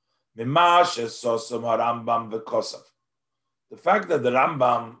 Mimash Esosam Rambam V'Kosav. The fact that the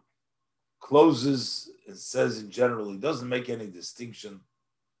Rambam closes, it says in general, he doesn't make any distinction.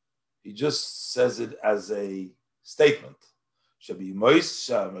 He just says it as a statement. That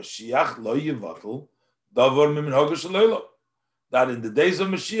in the days of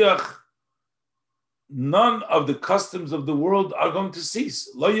Mashiach, none of the customs of the world are going to cease.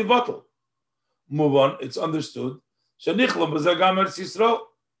 Lo yivatel. Move on, it's understood. That includes Eretz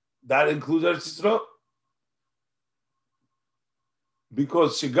Yisrael.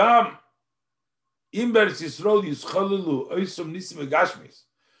 Because Shigam im Eretz Yisrael yischalelu oisom nisim egashmis.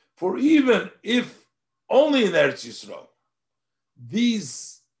 For even if only in Eretz Yisrael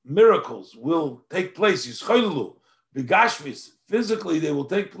these miracles will take place, yischalelu begashmis, physically they will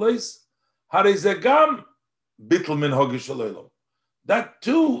take place. Harezegam bitl min hogish shalolam. That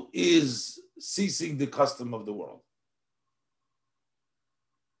too is ceasing the custom of the world.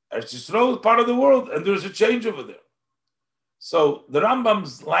 Eretz Yisrael is part of the world, and there's a change over there. So the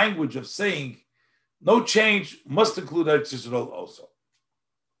Rambam's language of saying no change must include Eretz Yisrael also.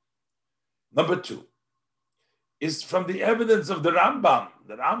 Number two is from the evidence of the Rambam.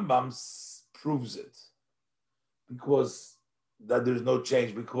 The Rambam proves it because that there's no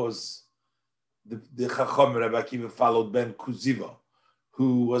change, because the Chacham Rabbi Akiva followed Ben Kuziva,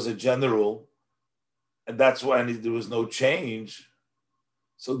 who was a general, and that's why there was no change.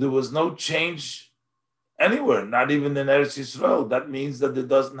 So there was no change anywhere, not even in Eretz Yisrael. That means that there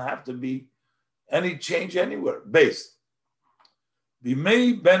doesn't have to be any change anywhere. Based.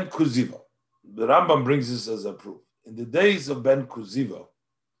 Bimei Ben Kuziva. The Rambam brings this as a proof. In the days of Ben Kuziva,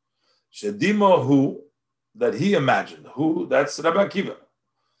 Shedimo who, that he imagined, who, that's Rabbi Akiva,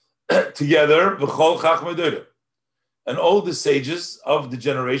 together, V'chol Chachmei Dorim, and all the sages of the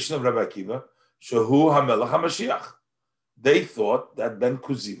generation of Rabbi Akiva, Shehu HaMelech HaMashiach. They thought that Ben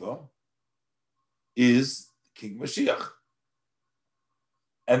Kuziva is King Mashiach.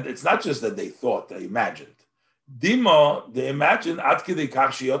 And it's not just that they thought, they imagined. Dima, they imagined Ad Kidei Kach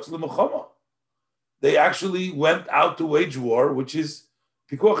Sheyotz L'Milchama. They actually went out to wage war, which is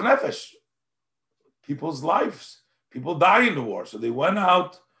Pikuach Nefesh. People's lives. People die in the war. So they went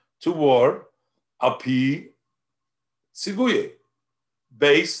out to war, Api Tzivuye,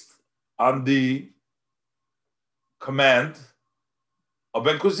 based on the command of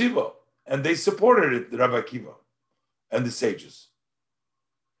Ben Kuziva. And they supported it, the Rabbi Akiva and the sages.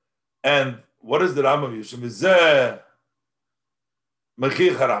 And what is the Rambam Yushem?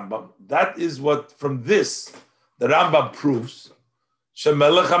 That is what, from this, the Rambam proves that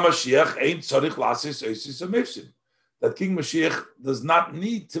King Mashiach does not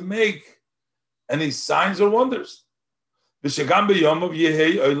need to make any signs or wonders. That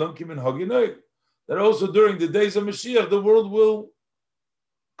also during the days of Mashiach, the world will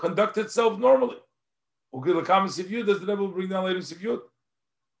conduct itself normally. As the Rebbe will bring down later Siviyut.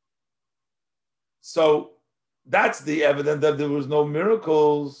 So that's the evidence that there was no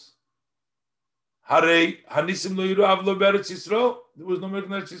miracles. There was no miracle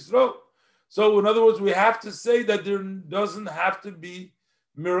in Eretz Yisrael. So in other words, we have to say that there doesn't have to be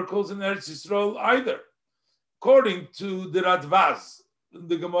miracles in Eretz Yisrael either. According to the Radvaz,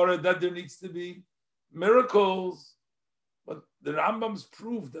 the Gemara, that there needs to be miracles. But the Rambam's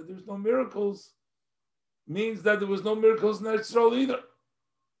proof that there's no miracles means that there was no miracles in Eretz Yisrael either.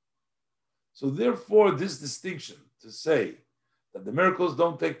 So therefore, this distinction to say that the miracles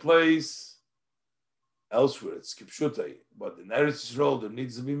don't take place elsewhere, it's Kipshutai, but in Eretz Yisrael there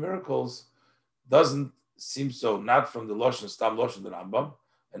needs to be miracles, doesn't seem so, not from the Lashon, Stam Lashon, the Rambam,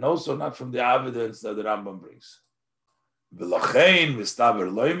 and also not from the evidence that the Rambam brings. V'lachein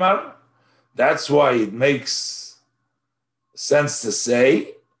v'staber loymar, that's why it makes sense to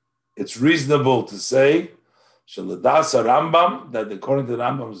say, it's reasonable to say, Shaladas Rambam, that according to the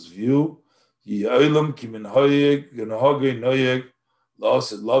Rambam's view, that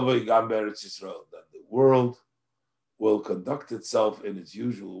the world will conduct itself in its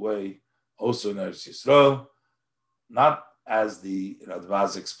usual way, also in Eretz Yisrael, not as the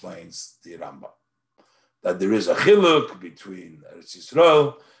Radvaz explains the Rambam, that there is a chiluk between Eretz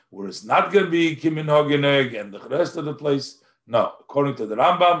Yisrael, where it's not going to be kimin hogeneg and the rest of the place. No, according to the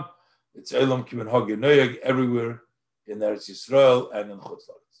Rambam, it's elam kimin hogeneg everywhere in Eretz Yisrael and in Chutz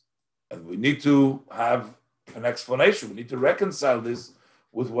La'aretz. And we need to have an explanation. We need to reconcile this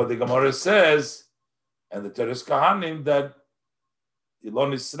with what the Gemara says and the Teres Kahanim, that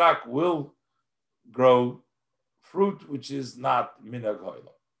Ilon Yisrak will grow fruit which is not minhag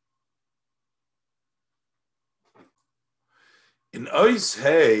ha'olam. In Ois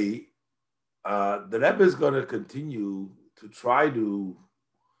Hey, the Rebbe is going to continue to try to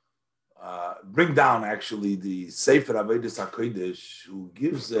bring down actually the Sefer Avodas HaKodesh, who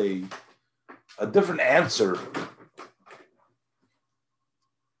gives a different answer.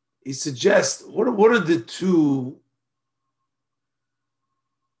 He suggests, what are the two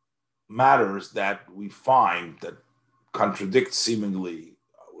matters that we find that contradict seemingly,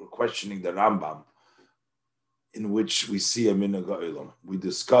 we're questioning the Rambam, in which we see a minhag ha'olam. We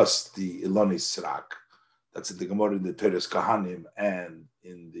discussed the Ilon Yisrak, that's in the Gemara in the Teres Kahanim, and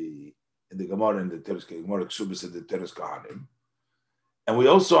in the Gemara in the Teres Gemara Ksubis in the Teres Kahanim. And we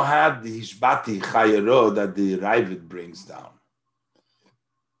also had the Hishbati Chayero that the Ravid brings down.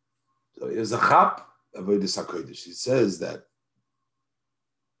 So here's a chap Avodas HaKodesh. He says that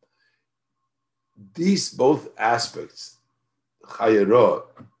these both aspects, Chayero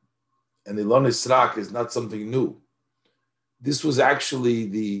and Ilon Yisrak, is not something new. This was actually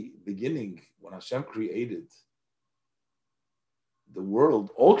the beginning when Hashem created the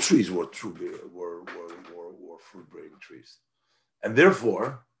world. All trees were fruit-bearing trees, and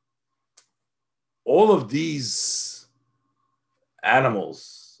therefore, all of these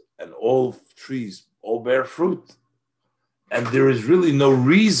animals and all trees all bear fruit. And there's really no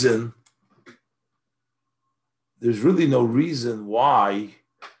reason why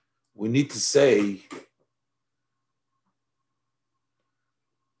we need to say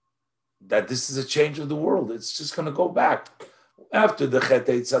that this is a change of the world. It's just going to go back. After the Chet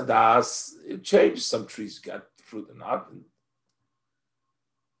Eitzadas, it changed. Some trees got fruit and not. And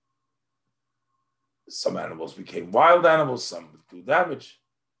some animals became wild animals, some do damage.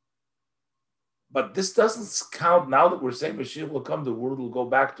 But this doesn't count now that we're saying Mashiach will come, the world will go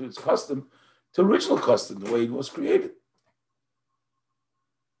back to its custom, to original custom, the way it was created.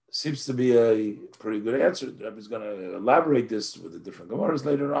 Seems to be a pretty good answer. The Rebbe is going to elaborate this with the different Gemaras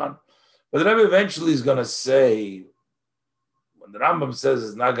later on. But the Rebbe eventually is going to say, when the Rambam says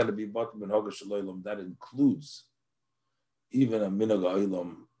it's not going to be Bat Minhag Shaloilam, that includes even a Minhag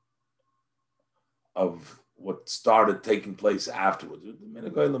Olam of what started taking place afterwards. The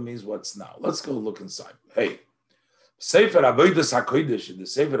Minhag Olam means what's now. Let's go look inside. Hey, Sefer Avodas HaKodesh, in the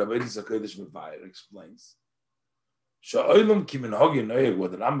Sefer Avodas HaKodesh Mevayer explains, Sha'olam ki minhag noyeg,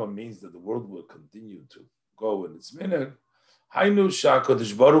 what the Rambam means that the world will continue to go in its minhag. Hainu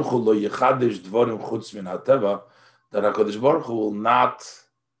sha'HaKadosh Baruch Hu lo yechadesh dvarim chutz min hateva, that HaKadosh Baruch Hu will not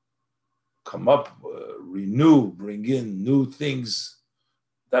come up, renew, bring in new things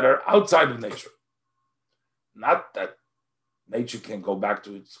that are outside of nature. Not that nature can go back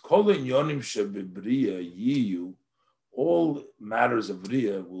to its kol inyonim shebebriya yiyu. All matters of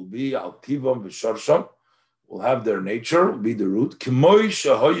Bria will be al tivam v'sharsham, will have their nature, will be the root, k'moy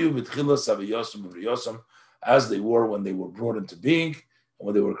shahoyu b'tchilas aviyosam v'riyosam, as they were when they were brought into being and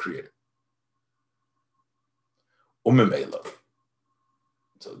when they were created. Umimela.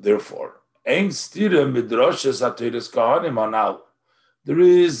 So therefore, ein stira midrashes ha'teres kahanim anal. There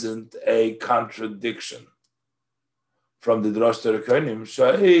isn't a contradiction from the Drash Torah Kohanim,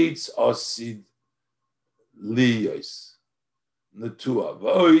 Sha'etz Osid Liyos Netua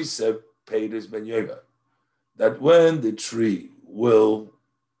V'Ois Peiris Ben Yeva, that when the tree will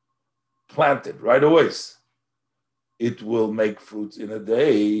plant it right away, it will make fruit in a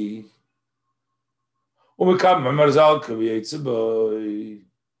day. And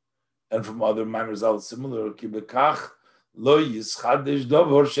from other Maimerzal similar, Kibekach Lo Yischadesh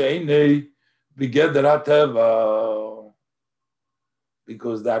Dovor She'enei B'Geder HaTeva,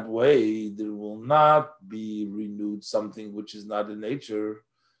 because that way there will not be renewed something which is not in nature.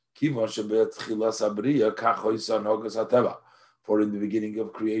 For in the beginning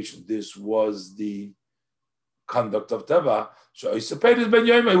of creation, this was the conduct of Teva.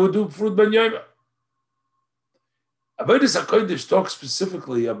 It would do fruit ben yoyma. Avodas HaKodesh talks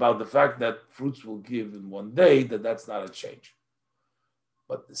specifically about the fact that fruits will give in one day, that's not a change.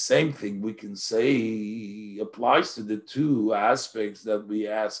 But the same thing we can say applies to the two aspects that we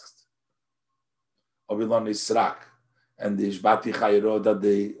asked of Ilon Israk and the Ishbati Chayro that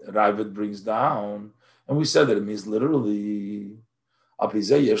the Ravid brings down. And we said that it means literally, we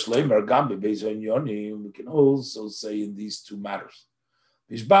can also say in these two matters.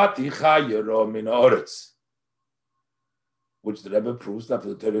 Ishbati Chayro min Oretz, which the Rebbe proves that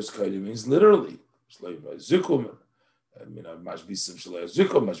the Teres Kodesh means literally. Zikum,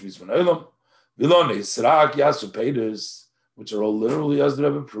 which are all literally as the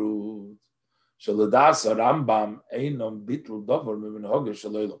Rebbe proved. According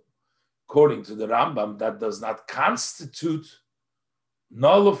to the Rambam, that does not constitute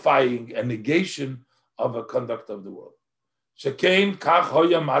nullifying a negation of a conduct of the world.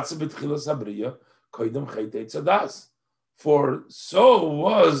 For so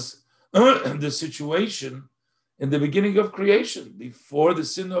was the situation in the beginning of creation, before the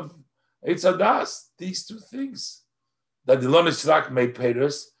sin of Eitz Hadas, these two things, that the Ilon Israk made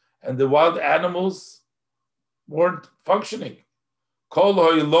Peres, and the wild animals weren't functioning. All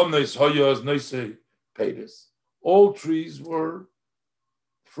trees were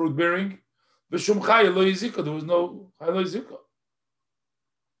fruit-bearing. There was no Chaylo.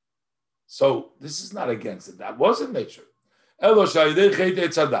 So this is not against it. That wasn't nature.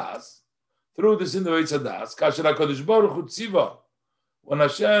 Through the sin of Eitz Hadas, Kasher HaKadosh Baruch Hu Tziva, when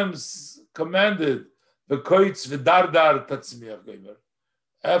Hashem commanded the koitz v'dardar tatzmiach gomer,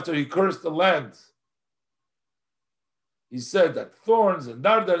 after he cursed the land, he said that thorns and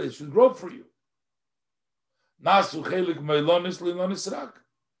dardar, it should grow for you. Nasu chelik meilonis lilonis rak.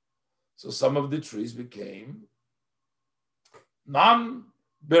 So some of the trees became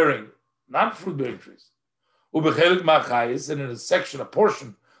non-bearing, non-fruit-bearing trees. Ubechelik machayis, and in a section, a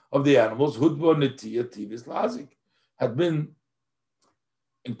portion of the animals, hudbo netiya tivis lazik, had been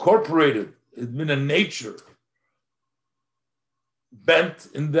incorporated, it had been a nature bent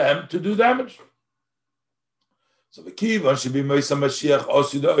in them to do damage. So the kiva should be Meisa Mashiach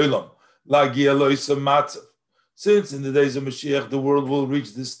Osu the Olam Lagia Loisa Matzav. Since in the days of Mashiach the world will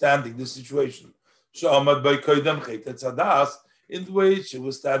reach this standing, this situation. Shamad by Koidem Chet Etzadas, in the way she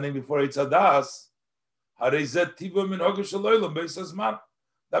was standing before Etzadas. Harezet Tiva Min Hogesh Olam Beisas Man.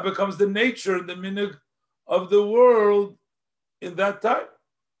 That becomes the nature and the minhag of the world in that time.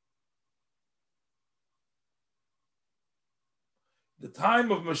 The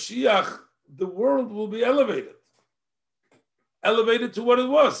time of Mashiach, the world will be elevated. Elevated to what it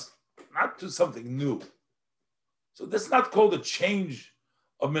was, not to something new. So that's not called a change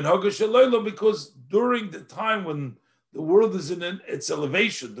of Minhag Shalayla, because during the time when the world is in its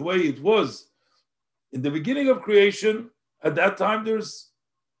elevation, the way it was in the beginning of creation, at that time there's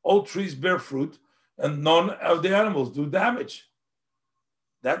all trees bear fruit and none of the animals do damage.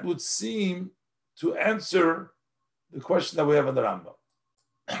 That would seem to answer the question that we have in the Rambam.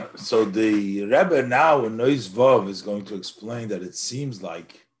 So the Rebbe now in Nois Vav is going to explain that it seems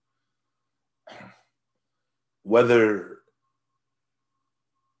like whether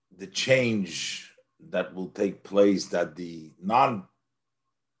the change that will take place, that the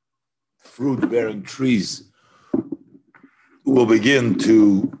non-fruit-bearing trees will begin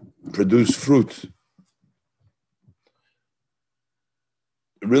to produce fruit,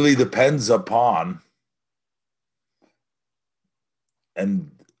 it really depends upon,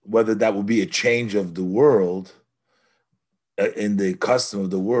 and whether that will be a change of the world, in the custom of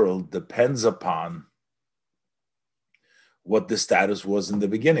the world, depends upon what the status was in the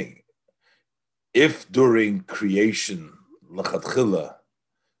beginning. If during creation, l'chatchila,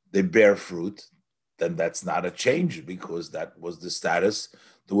 they bear fruit, then that's not a change, because that was the status,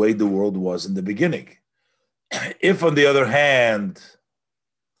 the way the world was in the beginning. If, on the other hand,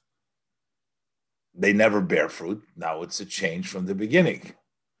 they never bear fruit, now it's a change from the beginning.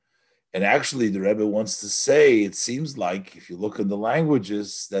 And actually, the Rebbe wants to say, it seems like, if you look in the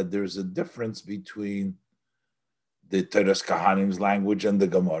languages, that there's a difference between the Teres Kahanim's language and the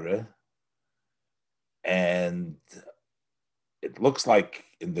Gemara. And it looks like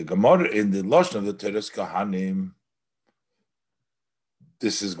in the Gemara, in the Lashon of the Teres Kahanim,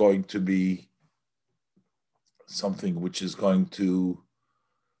 this is going to be something which is going to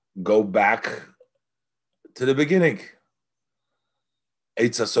go back to the beginning.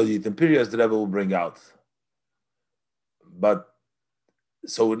 Eitz HaSodit and Piri, as the Rebbe will bring out. But,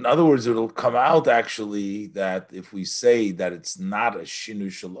 so in other words, it'll come out actually that if we say that it's not a Shinu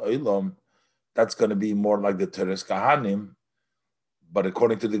Shel Olam, that's going to be more like the Teres Kahanim. But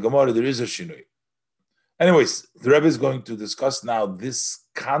according to the Gemara, there is a Shinui. Anyways, the Rebbe is going to discuss now this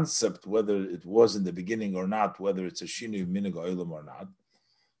concept, whether it was in the beginning or not, whether it's a Shinui Minhag Olam or not.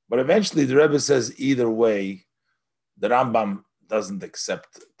 But eventually the Rebbe says either way, the Rambam doesn't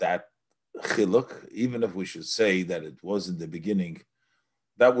accept that chiluk, even if we should say that it was in the beginning,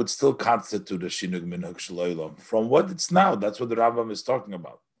 that would still constitute a Shinug Minhag Shel Olam. From what it's now, that's what the Rambam is talking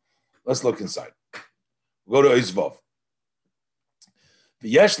about. Let's look inside. Go to Eizvov.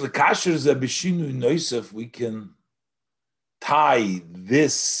 V'yesh l'kasher ze b'shinui noisef, we can tie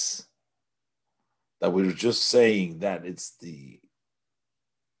this, that we were just saying, that it's the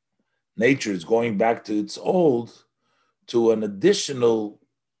nature is going back to its old, to an additional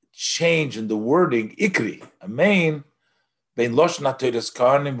change in the wording, ikri, a main, bein loshen ha-teres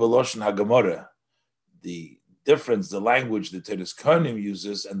karnim v'loshen ha-gemara. The difference, the language the teres karnim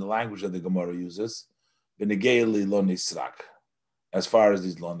uses and the language that the Gemara uses, b'negei li lo nisrak, as far as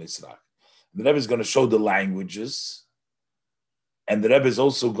these lo nisrak. The Rebbe is going to show the languages, and the Rebbe is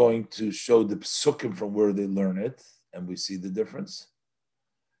also going to show the psukim from where they learn it, and we see the difference.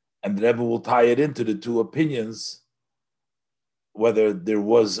 And the Rebbe will tie it into the two opinions, whether there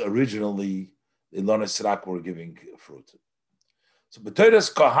was originally the Ilon Srak were giving fruit. So,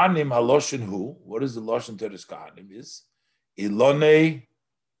 B'Teres Kahanim haloshin hu, what is the Loshin Teres Kahanim is? Ilone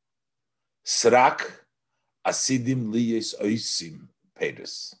Srak asidim liyes oisim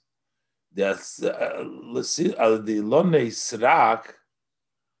peres. The Ilone Srak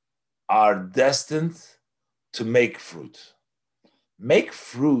are destined to make fruit. Make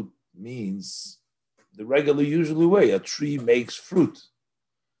fruit means the regular, usually way. A tree makes fruit.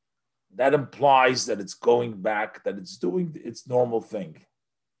 That implies that it's going back, that it's doing its normal thing.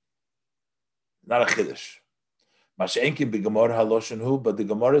 Not a chiddush. Masha'enkin b'Gemara haloshen hu, but the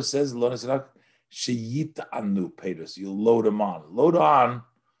Gemara says, lo nesrak sheyit anu peres. You load them on. Load on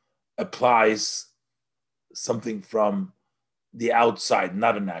applies something from the outside,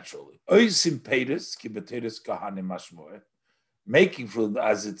 not a naturally. Oisim peres ki b'teres kahanim mashmoeh. Making fruit,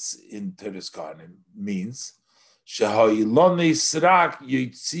 as it's in Teres Kahanim, means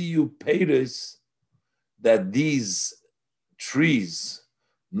that these trees,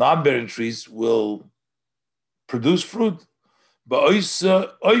 non-bearing trees, will produce fruit, but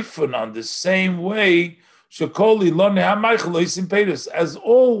often on the same way, as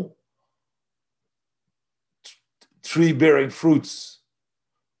all tree-bearing fruits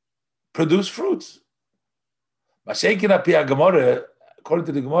produce fruits. According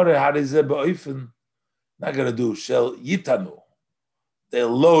to the Gemara, how is it not going to do? Shel yitanu. They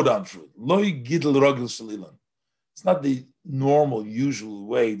load on fruit. It's not the normal, usual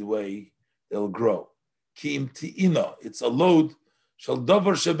way, the way they'll grow. It's a load,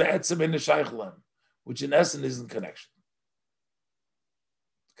 which in essence isn't connected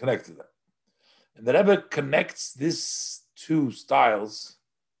to them. And the Rebbe connects these two styles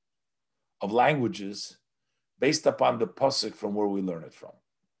of languages based upon the pasuk from where we learn it from.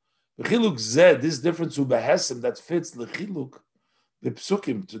 This difference that fits the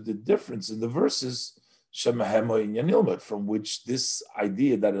psukim, to the difference in the verses from which this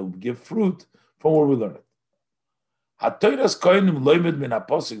idea that it'll give fruit from where we learn it. The Teres Kohanim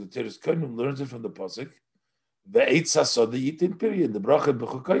learns it from the pasuk. The bracha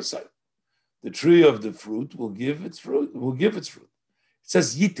b'chukoisai. The tree of the fruit will give its fruit. It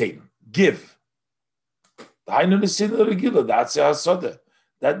says yitain, give.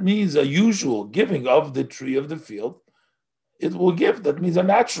 That means a usual giving of the tree of the field. It will give. That means a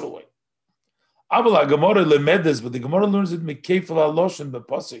natural way. But the Gemara learns it mikefel haloshen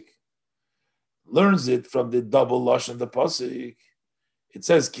b'pasuk. Learns it from the double lashon the pasuk. It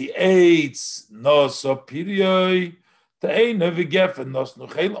says ki eitz nos opirioi te'eina v'gefen nos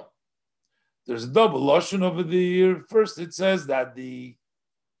nuchelam. There's a double lashon over there. First, it says that the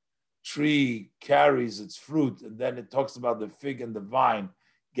tree carries its fruit, and then it talks about the fig and the vine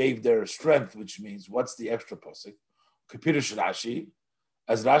gave their strength, which means what's the extra pasuk? Kapirish Rashi,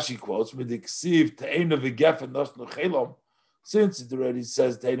 as Rashi quotes, "Midiksiv te'ena v'gefen nos nuchelam." Since it already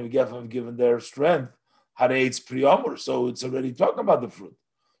says te'ena v'gefen have given their strength, hareitz priyamur, so it's already talking about the fruit.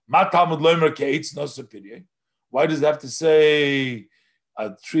 Ma Talmud loimer ke'etz nos superior. Why does it have to say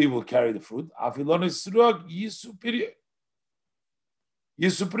a tree will carry the fruit? Afilon isrog yisupirior.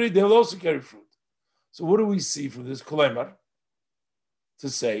 Yisupirior, they will also carry fruit. So what do we see from this kolemer? To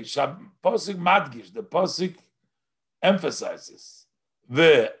say, pasuk madgish, the pasuk emphasizes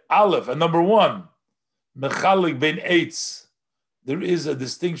the aleph, and number one, mechalik ben eitz. There is a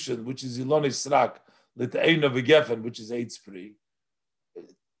distinction which is ilon israk l'te'eina v'gefen, which is eitz pri.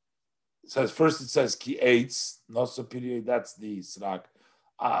 It says first. It says ki eitz noso period. That's the israk.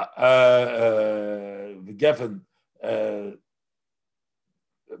 V'gefen.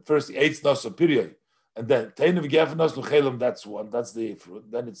 First the eitz noso period. And then te'eina v'gefen nos nuchelam, that's one. That's the fruit.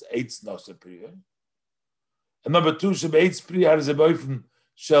 Then it's eitz noso period. And number two, sheb eitz pri har ze boifen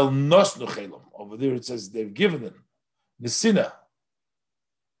shel nos nuchelam. Over there it says they've given them nesina.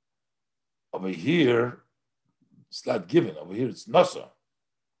 Over here it's not given. Over here it's nosa.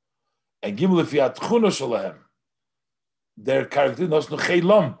 And gimel lefi atchuna shalahem, their character nos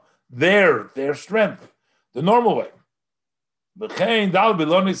nuchelam, their strength, the normal way. B'chein dal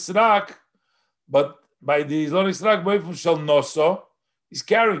bilon israk, but by the Ilon Yisrak Boifum Shel Noso, he's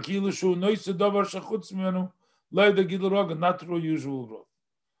carrying Kilu Shu Noisa Dovar Shachutz Menu Loida Gidl Rog, not through usual growth.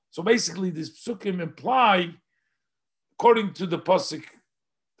 So basically, these psukim imply, according to the pasuk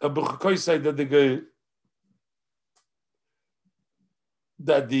of B'chakoisai,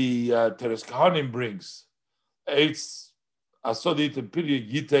 that the Teres Kohanim brings, it's Asodit and Piri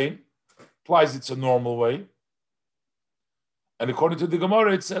Yitain, implies it's a normal way. And according to the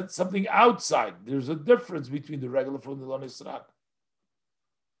Gemara, it said something outside. There's a difference between the regular fruit and the Ilon Yisrak.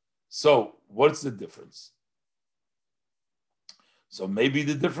 So, what's the difference? So maybe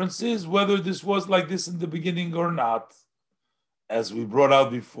the difference is whether this was like this in the beginning or not, as we brought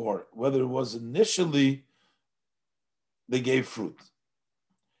out before. Whether it was initially they gave fruit.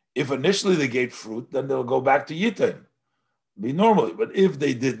 If initially they gave fruit, then they'll go back to Yitain, be normally. But if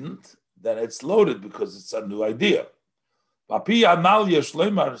they didn't, then it's loaded because it's a new idea. So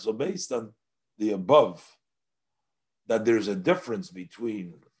based on the above, that there's a difference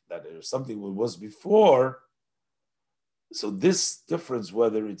between that there's something that was before. So this difference,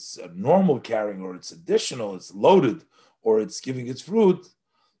 whether it's a normal carrying or it's additional, it's loaded, or it's giving its fruit,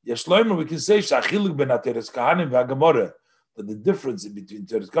 we can say that the difference in between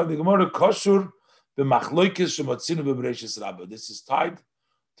Teres Kohanim and Gemara kosher b'machloikis shematzinu b'Bereishis Rabbah. This is tied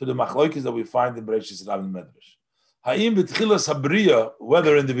to the machloikis that we find in Bereishis Rabbah and Medrash. Haim b'tchilas habriya,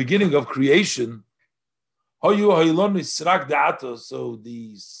 whether in the beginning of creation, so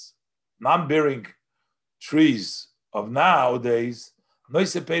these non-bearing trees of nowadays,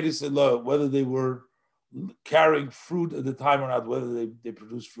 whether they were carrying fruit at the time or not, whether they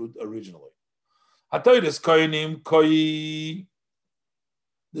produced fruit originally. The Torah's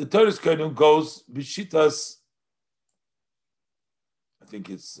Koinim goes b'shitas. I think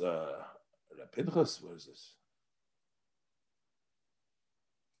it's Rapinchas. Where is this?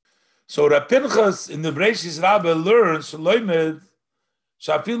 So Rapinchas in the Breishis Rabbi learns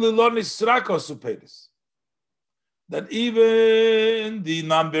that even the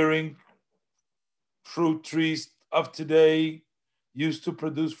non-bearing fruit trees of today used to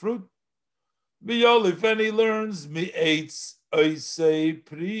produce fruit. If any learns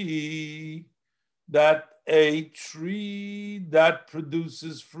that a tree that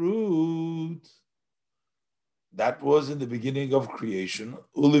produces fruit, that was in the beginning of creation.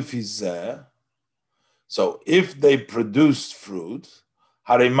 So if they produced fruit,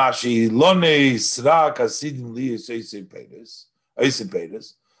 so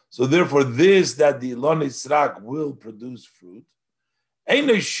therefore this that the Ilon Israk will produce fruit,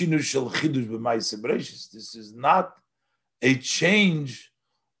 this is not a change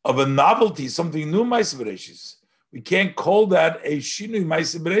of a novelty, something new. We can't call that a shinui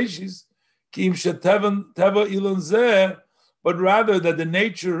ma'aseh bereshis, but rather that the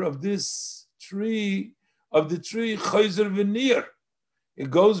nature of this tree, chayzer v'nir,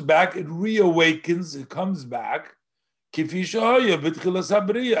 it goes back, it reawakens, it comes back, as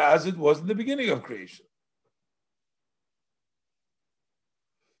it was in the beginning of creation.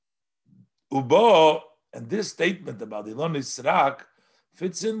 Ubo, and this statement about Ilon Israk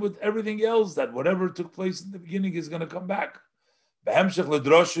fits in with everything else, that whatever took place in the beginning is going to come back. The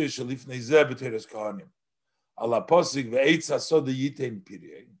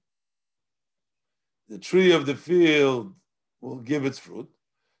tree of the field will give its fruit.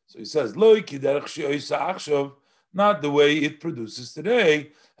 So he says, not the way it produces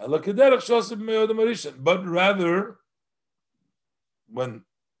today, but rather when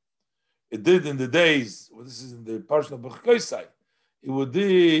it did in the days, this is in the Parsha of Bechkoisai, it would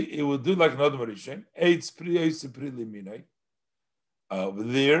do like another Marishan. Over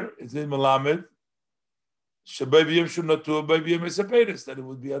there, it's in Melamed, that it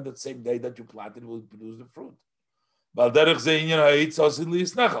would be on that same day that you planted, it would produce the fruit.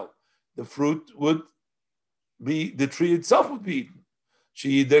 The fruit would be, the tree itself would be eaten.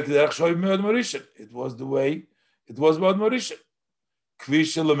 It was the way it was about Marishan. That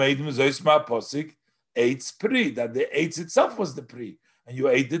the eitz itself was the pri, and you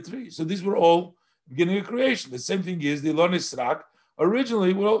ate the tree. So these were all beginning of creation. The same thing is the Ilon Israk.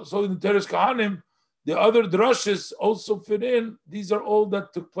 Originally, so in the Teres Kahanim, the other drushes also fit in. These are all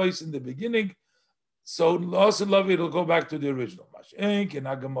that took place in the beginning. So Loss and Love, it'll go back to the original.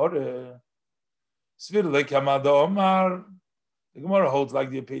 The Gemara holds like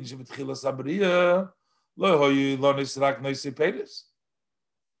the opinion of Tchilas Abriya.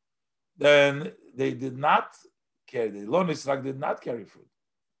 Then they did not carry, the Ilon Israk did not carry fruit.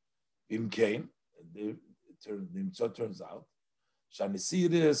 Im Kain, it turns out,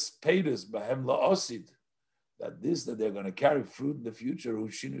 Shanisiris Pedis Bahem La'osid, that they're going to carry fruit in the future,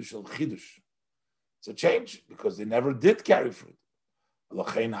 Hushinu Shel Chidush. It's a change because they never did carry fruit.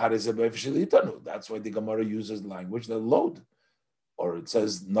 That's why the Gemara uses language that load, or it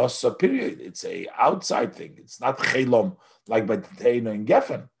says nosa period. It's a outside thing. It's not chelom like by Teina and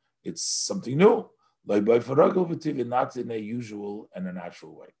Geffen. It's something new, not in a usual and a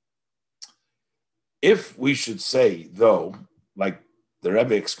natural way. If we should say, though, like the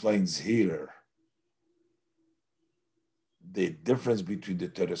Rebbe explains here, the difference between the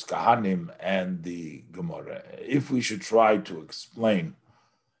Teres Kahanim and the Gemara, if we should try to explain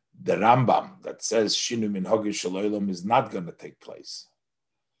the Rambam that says Shinu min Hogei Shel Olam is not going to take place,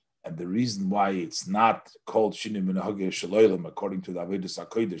 and the reason why it's not called Shinu min Hogei Shel Olam, according to the Avedus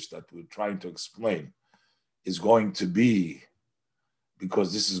HaKodesh that we're trying to explain, is going to be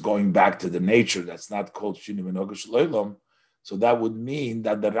because this is going back to the nature that's not called Shinu min Hogei Shel Olam. So that would mean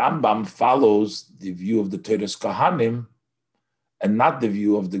that the Rambam follows the view of the Teres Kahanim and not the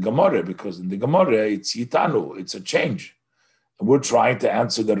view of the Gemara, because in the Gemara it's Yitanu, it's a change. And we're trying to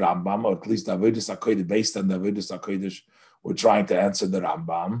answer the Rambam, or at least the Avedus HaKodesh, based on the Avedus HaKodesh, we're trying to answer the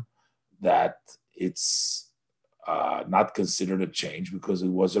Rambam that it's not considered a change because it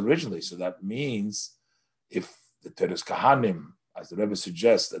was originally. So that means if the Teres Kahanim, as the Rebbe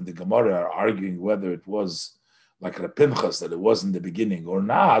suggests, and the Gemara are arguing whether it was like Rapinchas, that it was in the beginning or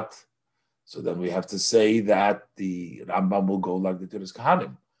not, so then we have to say that the Rambam will go like the Teres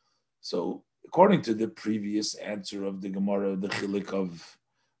Kahanim. So according to the previous answer of the Gemara, the Chilik of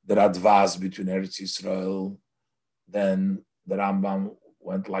the Radvaz between Eretz Yisrael, then the Rambam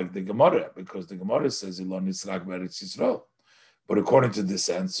went like the Gemara, because the Gemara says Ilon Yisrak Eretz Yisrael. But according to this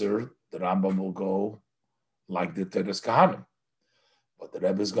answer, the Rambam will go like the Teres Kahanim. But the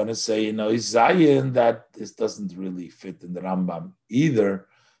Rebbe is going to say, Zion, that this doesn't really fit in the Rambam either,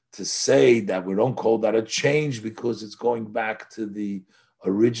 to say that we don't call that a change because it's going back to the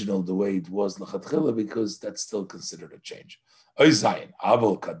original, the way it was L'chatchila, because that's still considered a change. Zion,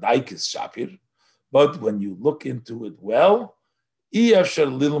 Avol Kadaikis Shapir. But when you look into it well, we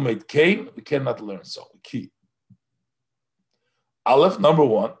cannot learn so. Key. Aleph, number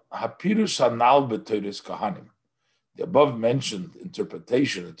one, Hapirush Hanal b'Teres Kahanim. The above mentioned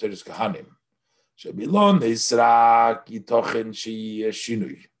interpretation of Teres Kahanim. Shebilon Israk Yitochen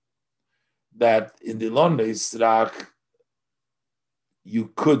Shinui. That in the Lon Israk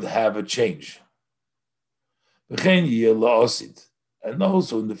you could have a change. And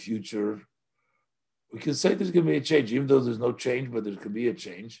also in the future, we can say there's going to be a change, even though there's no change, but there could be a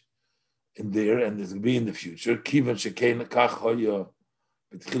change in there, and there's going to be in the future. Kivan Shekein Kach Hoya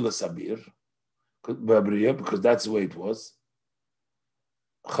B'Tchila Sabir, because that's the way it was.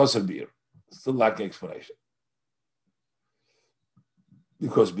 Chosar Bir, still lacking explanation.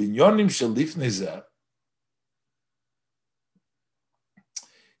 Because Binyonim Shalifnei Zeh,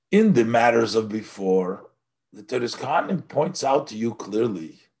 in the matters of before, the Teres Kahanim points out to you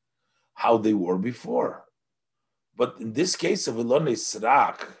clearly how they were before. But in this case of Ilon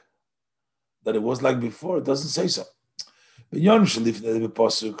Israk, that it was like before, it doesn't say so. In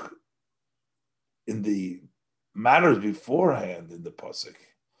the matters beforehand in the Pasuk,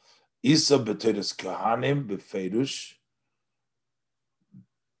 Isa b'Teres Kahanim b'Feirush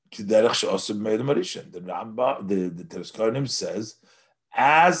Kiderech she'osub me'ed marishan. The Rambam, the Teres Kahanim says,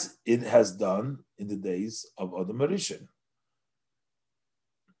 as it has done in the days of Adam Marishan.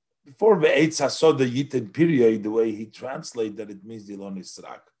 Before Ve'etz Hasod the Yitin period, the way he translates that it means the Ilon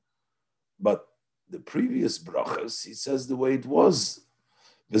Israk. But the previous brachas, he says the way it was.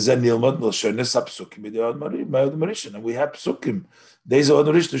 And we have psukim, days of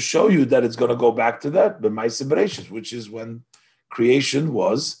Adam Marishan, to show you that it's going to go back to that, which is when creation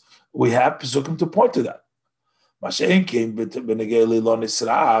was. We have psukim to point to that. But when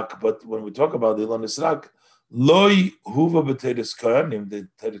we talk about the Ilon Israk, Loi huva b'Teres Kahanim, the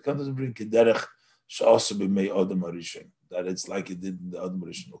Teres Kahanim doesn't bring Kederech she'asa b'mei Adam Marishan, that it's like it did in the Adam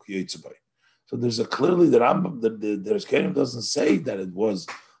Marishan. So there's a clearly the Rambam, the Teres Kahanim doesn't say that it was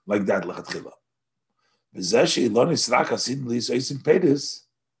like that l'chatchila. V'zesh Ilon Israk hasid l'yisayis pedis.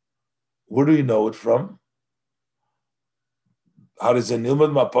 Where do you know it from? How does it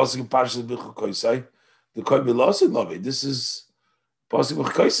nilmad ma'pasik parshas b'chukoisai? The Koy Bilosid Love. This is possible.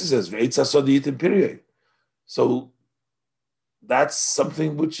 Kaisi says Ve'etz Hasod Yitin period. So that's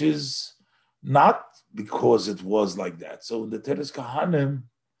something which is not because it was like that. So the Teres Kahanim,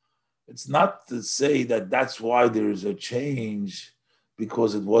 it's not to say that that's why there is a change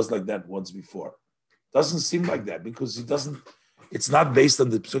because it was like that once before. Doesn't seem like that because it doesn't. It's not based on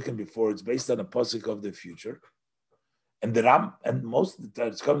the psukim before. It's based on a pasuk of the future, and the Ram and most of the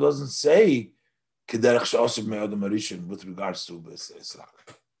Teres Kahanim doesn't say Kederech she'osub me'ed marishan with regards to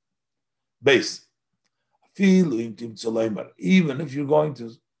Israk. Base. Even if you're going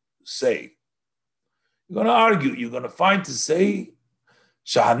to say, you're going to argue, you're going to find to say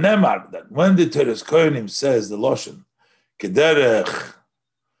Shahanemar, that when the Teres Kahanim says the Loshen, Kederech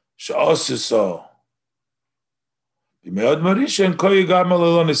she'osub me'ed marishan koy gamal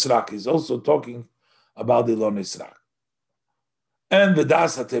Ilon Israk, he's also talking about the Ilon Israk. And the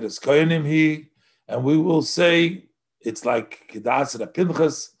Das HaTeres Kahanim and we will say it's like Kedas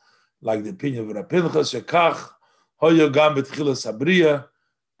Rapinchas, like the opinion of Rapinchas, Shekach, Hoyogam Betchilas Abriya.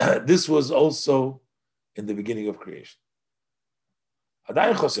 This was also in the beginning of creation.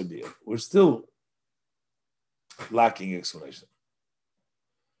 Adayin Choser Bir. We're still lacking explanation.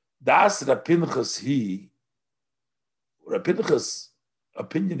 Das Rapinchas Rapinchas'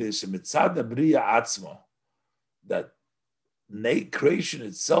 opinion is Mitzad Abriya Atzma, that creation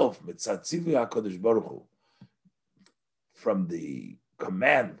itself, from the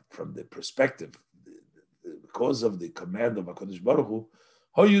command, from the perspective, because of the command of HaKadosh Baruch Hu,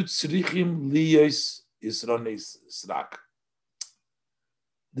 there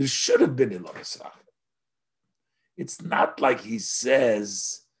should have been Ilon Israk. It's not like he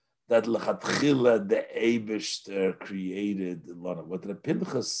says that L'chatchila the Eibishter created Ilon. What the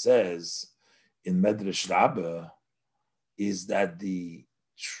Pinchas says in Medrash Rabbah is that the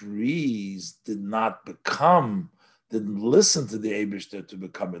trees didn't listen to the Eibishter to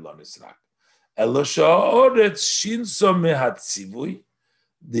become Ilon Israk.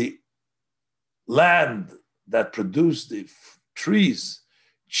 the land that produced the trees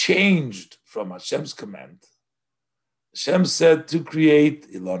changed from Hashem's command. Hashem said to create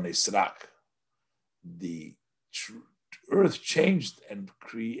Ilon Israk. The earth changed and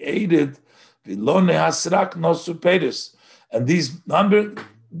created Ilon Hasrak Nosupedes. And these not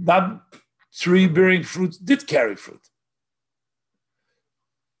tree-bearing fruits did carry fruit.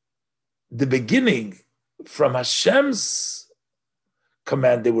 The beginning, from Hashem's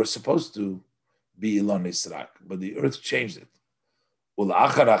command, they were supposed to be Ilon Israk, but the earth changed it.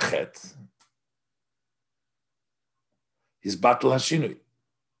 Ul'achar achet, his battle hashinui.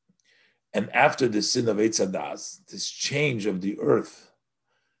 And after the sin of Eitz Hadas, this change of the earth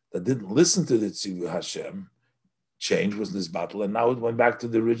that didn't listen to the Tzivu Hashem, change was this battle, and now it went back to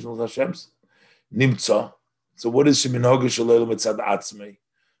the original Hashem's. Nimtza. So what is Sheminhag Shalom Mitzad Atzmei?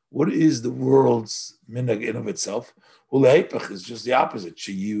 What is the world's minhag in of itself? Uleipach is just the opposite.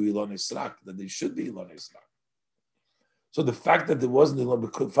 Sheyu Ilon Israk, that they should be Ilon Israk. So the fact that there wasn't Ilon,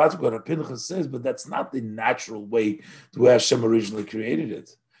 because Fatih Pinchas says, but that's not the natural way the way Hashem originally created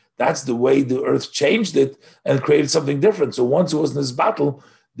it. That's the way the earth changed it and created something different. So once it was in this battle,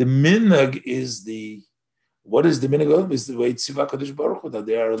 the minhag is what is the minhag? Is the way Tziva Kadosh Baruch Hu, that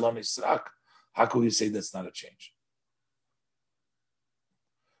they are Ilon Israk. How can we say that's not a change?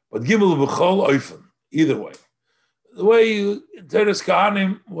 But Gimel B'chol Oifen, either way. The way you, Teres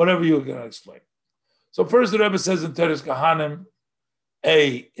Kahanim, whatever you're going to explain. So first the Rebbe says in Teres Kahanim,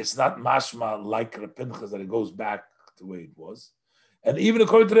 it's not mashma like Reb Pinchas that it goes back to the way it was. And even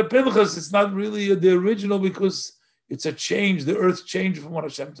according to Reb Pinchas, it's not really the original because it's a change. The earth changed from what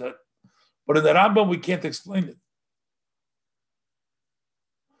Hashem said. But in the Rambam, we can't explain it.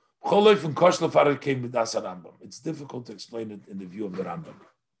 It's difficult to explain it in the view of the Rambam.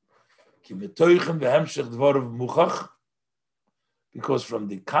 Because from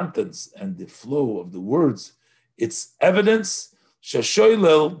the contents and the flow of the words, it's evidence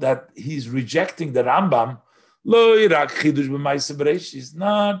that he's rejecting the Rambam. He's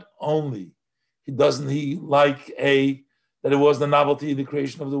not only he like that it was the novelty in the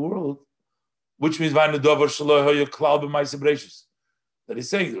creation of the world, which means that he's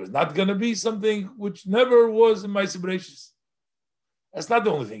saying there was not going to be something which never was in Ma'aseh Bereishis. That's not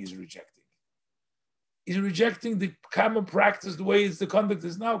the only thing he's rejecting. He's rejecting the common practice, the way the conduct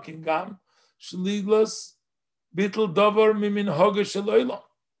is now. Kingam shlidlas bitl davar mimin hoga shaloilam.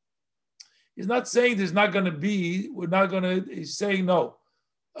 He's not saying there's not going to be. We're not going to. He's saying no,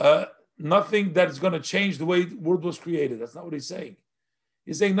 nothing that is going to change the way the world was created. That's not what he's saying.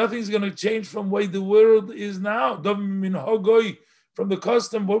 He's saying nothing's going to change from the way the world is now. Davar mimin hogoi, from the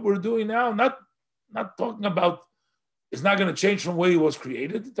custom, what we're doing now. Not talking about. It's not going to change from the way it was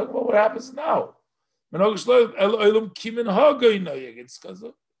created. He's talking about what happens now. It's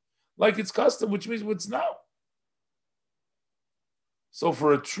like it's custom, which means what's now. So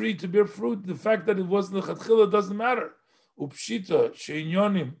for a tree to bear fruit, the fact that it wasn't the chatchila doesn't matter.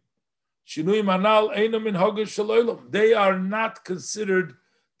 They are not considered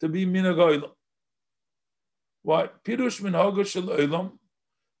to be minhag olam. Why? Pirush minhag shel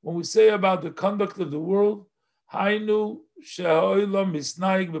when we say about the conduct of the world, hainu she'olam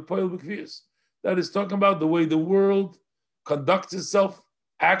misnaig b'poil b'kviyas. That is talking about the way the world conducts itself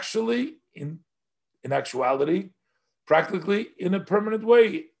actually, in actuality, practically, in a permanent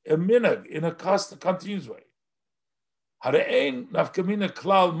way, a minhag, in a continuous way.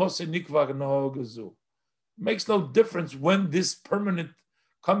 Makes no difference when this permanent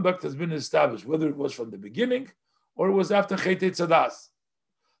conduct has been established, whether it was from the beginning or it was after Chet Tzadas.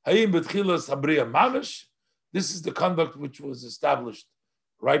 This is the conduct which was established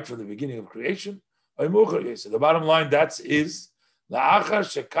right from the beginning of creation. So the bottom line, that is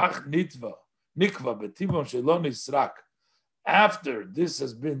after this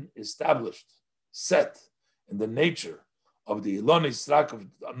has been established, set in the nature of the Ilon Israk, of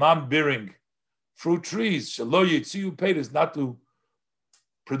non-bearing fruit trees, is not to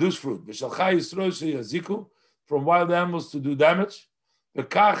produce fruit, from wild animals to do damage.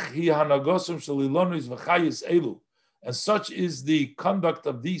 And such is the conduct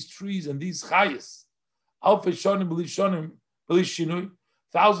of these trees and these chayas.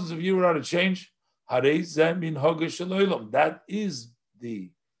 Thousands of years without a change. That is the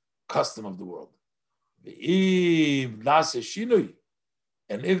custom of the world.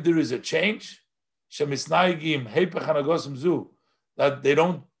 And if there is a change, that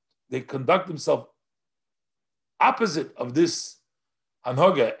they conduct themselves opposite of this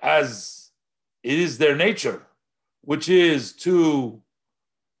hanhoga, as it is their nature, which is to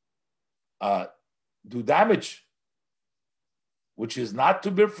do damage, which is not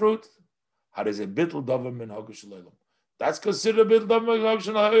to bear fruit, how is a bittul davar min hagash leilam. That's considered a bittul davar min hagash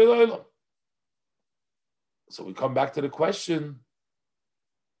leilam. So we come back to the question.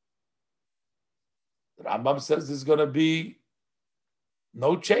 The Rambam says there's going to be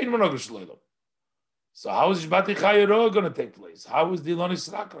no change min hagash leilam. So how is Shbati Chayiro going to take place? How is the Ilon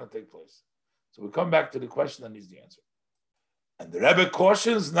Yisrael going to take place? So we come back to the question that needs the answer. And the Rebbe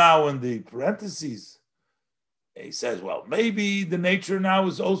cautions now in the parentheses. He says, well, maybe the nature now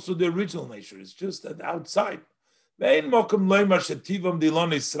is also the original nature. It's just that outside. There's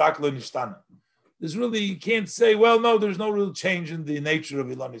really, you can't say, well, no, there's no real change in the nature of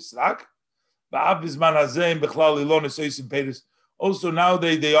Ilon Yisrael. Also, now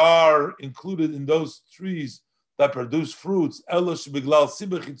they are included in those trees that produce fruits. It's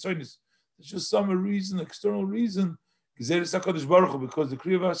just some reason, external reason, because the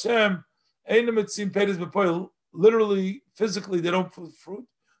Kriya of Hashem, literally, physically, they don't put fruit.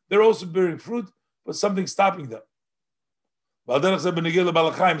 They're also bearing fruit, but something's stopping them. Similarly, you're going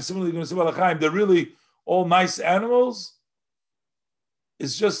to say Balachayim, they're really all nice animals.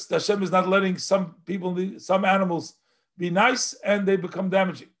 It's just Hashem is not letting some people, some animals, be nice, and they become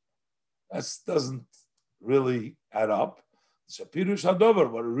damaging. That doesn't really add up. Shapirush Hadover,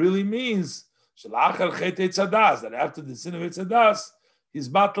 what it really means, that after the sin of Eitzadas, his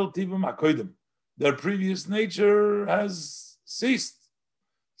battle tivim hakoidim. Their previous nature has ceased.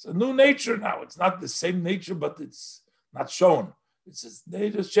 It's a new nature now. It's not the same nature, but it's not shown. It's just,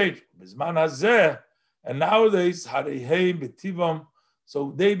 they just changed. And nowadays,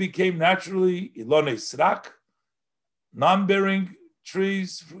 so they became naturally ilonei srak, non-bearing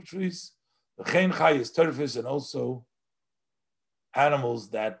trees, fruit trees, and also animals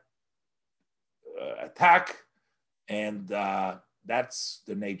that attack, and that's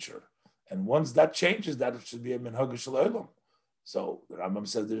the nature. And once that changes, that should be a minhag shel. So the Rambam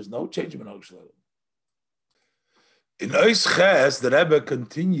says there's no change in minhag shel. In Ois Ches, the Rebbe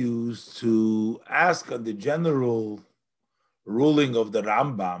continues to ask on the general ruling of the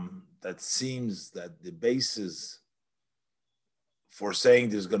Rambam that seems that the basis for saying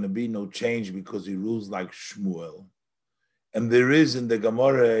there's going to be no change because he rules like Shmuel. And there is in the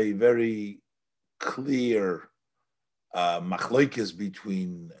Gemara a very clear machlokes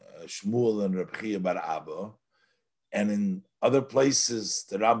between Shmuel and Rabbi bar Abba. And in other places,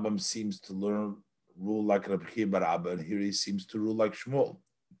 the Rambam seems to rule like Rabbi bar Abba, and here he seems to rule like Shmuel.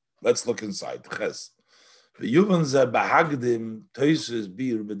 Let's look inside. Ches. This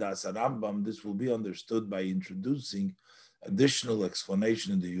will be understood by introducing additional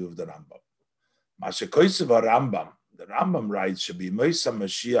explanation in the view of the Rambam. The Rambam writes,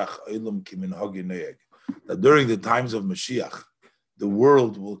 that during the times of Mashiach, the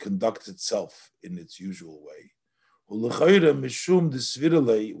world will conduct itself in its usual way. It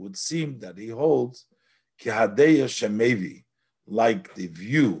would seem that he holds like the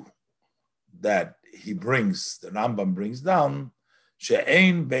view that he brings, the Rambam brings down,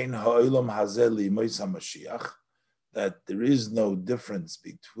 that there is no difference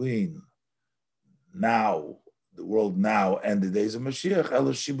between now, the world now, and the days of Mashiach.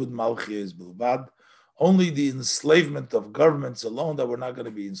 Only the enslavement of governments alone, that we're not going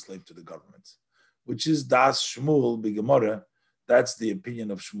to be enslaved to the governments, which is Das Shmuel B'Gemara. That's the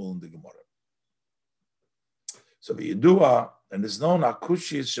opinion of Shmuel in the Gemara. So B'Yedua, and it's known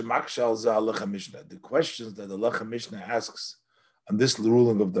Akushis Shemakshal Za Halacha Mishnah, the questions that the Halacha Mishnah asks on this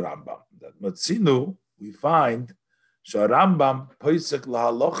ruling of the Rambam. That Matzinu, we find Rambam Poisek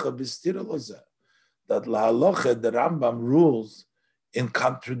Lahalocha B'Stira Loza, that Lahalocha, the Rambam rules in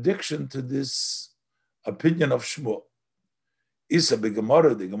contradiction to this opinion of Shmuel. Isa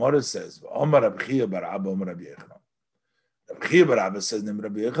B'Gemara, the Gemara says, Omar Rabbi Chiya bar Abba, Omar Rabbi Yechanan. Rabbi Chiya bar Abba says,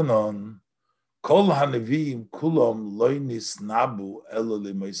 Rabbi Yechanan, Kol hanevim kulom lo nisnabu elo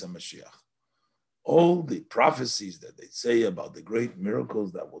lemoisa Mashiach. All the prophecies that they say about the great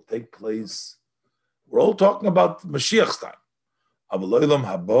miracles that will take place, we're all talking about Mashiach's time. Avaloilam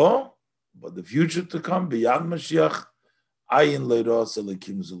habo, but the future to come, beyond Mashiach, ayin leiros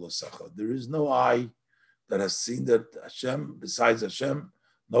elikim zulosacha. There is no eye that has seen that Hashem, besides Hashem,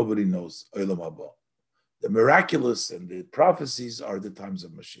 nobody knows oilam habo. The miraculous and the prophecies are the times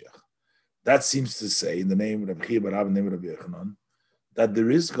of Mashiach. That seems to say, in the name of Rabbi Chiya bar Abba, name of Rabbi Yechanan, that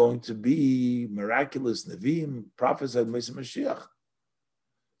there is going to be miraculous Nevi'im, prophets at Moshe Mashiach.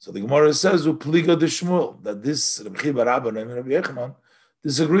 So the Gemara says, "Upliga de Shmuel," that this Rabbi Chiya bar Abba, name of Rabbi Yechanan,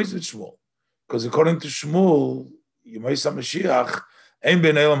 disagrees with Shmuel, because according to Shmuel, Moshe Mashiach, ein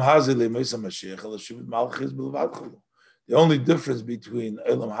ben Elam Hazi le Moshe Mashiach, el Shivut Malchis bilvad chulu. The only difference between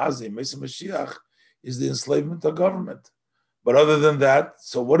Elam Hazi and Moshe Mashiach is the enslavement of government. But other than that,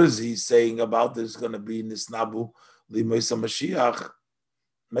 so what is he saying about there's going to be nisnabu li Meisa Mashiach?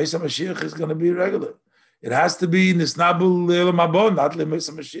 Meisa Mashiach is going to be regular. It has to be nisnabu li Mabon, not li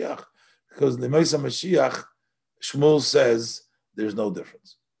Meisa Mashiach, because li Meisa Mashiach, Shmuel says there's no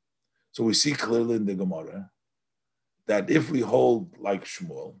difference. So we see clearly in the Gemara that if we hold like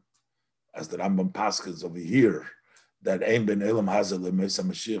Shmuel, as the Rambam Paskins over here, that Ein Ben Elam Hazel Meisa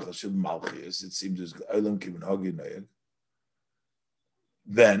Mashiach Hashim Malchias, it seems there's Elam Kivin Hagi Nayeg.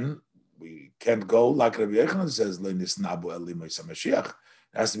 Then we can't go like Rabbi Yochanan says, Le Nisnabu Eli Meisa Mashiach. It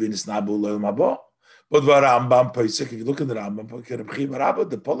has to be Nisnabu Le Mabo. But the Rambam Pesach, if you look at the Rambam,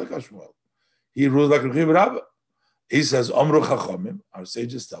 the Polek Hashmuel, he rules like Rabbi Rabbi. He says, Omru Chachomim, our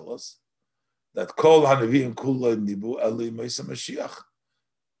sages tell us that Kol Hanavim Kula Nibu Eli Meisa Mashiach.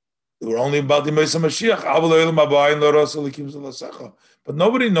 They were only about the Meisa Mashiach. But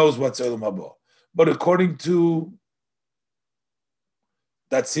nobody knows what's Elam Haba. But according to,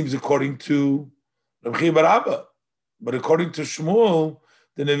 that seems according to Rabbi Barabba. But according to Shmuel,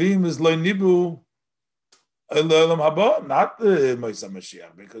 the Nevi'im is Lo Nibu Elam Haba, not the Meisa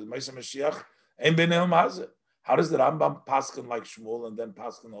Mashiach, because Meisa Mashiach ain't been Elam Hazeh. How does the Rambam paskin like Shmuel and then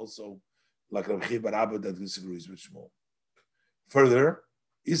paskin also like Rabbi Barabba that disagrees with Shmuel? Further,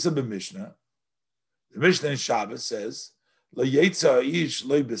 Isa b'Mishnah, the Mishnah in Shabbos says, "Lo yetza ish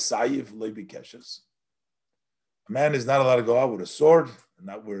lo b'sayiv lo b'keshes." A man is not allowed to go out with a sword, and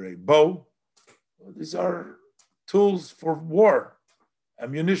not with a bow. Well, these are tools for war,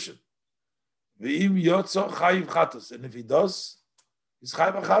 ammunition. V'im yotza chayiv chatos, and if he does, he's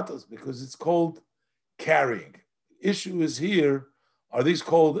chayiv chatos because it's called carrying. Issue is here: are these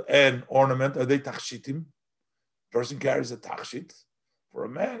called an ornament? Are they tachshitim? Person carries a tachshit. For a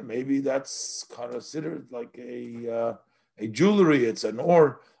man, maybe that's considered like a jewelry. It's an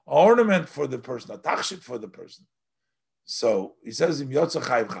ornament for the person, a tachshit for the person. So he says, "Im yotza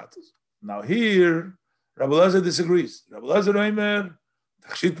chayiv chatos." Now here, Rabbi Elazar disagrees. Rabbi Elazar oimer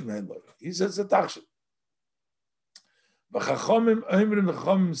tachshit men lo. He says a tachshit. But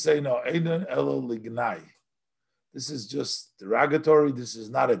Chachomim say no, einan elo lignai. This is just derogatory. This is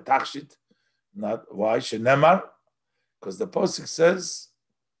not a tachshit. Not why shenemar. Because the posuk says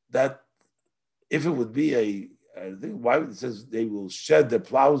that if it would be I think why it says they will shed the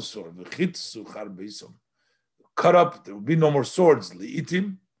plows or cut up, there will be no more swords.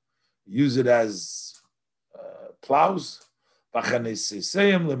 Li'itim, use it as plows. They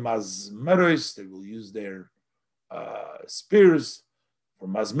will use their spears for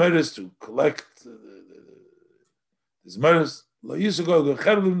mazmeres to collect the zmeres.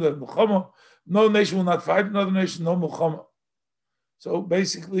 No nation will not fight another nation, no mulchama. So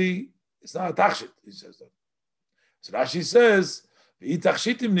basically, it's not a tachshit, he says that. So Rashi says,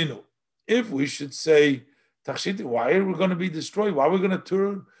 if we should say tachshitim, why are we going to be destroyed? Why are we going to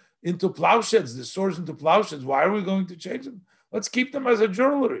turn into plowsheds, the swords into plowsheds? Why are we going to change them? Let's keep them as a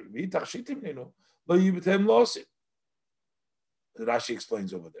jewelry. Rashi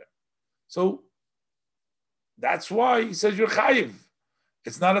explains over there. So that's why he says you're chayiv.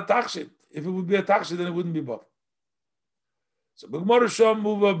 It's not a tachshit. If it would be a tachshit, then it wouldn't be both. So Gemara Shom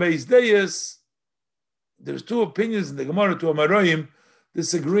Muva Beis Deyes, there's two opinions in the Gemara, two Amaroyim,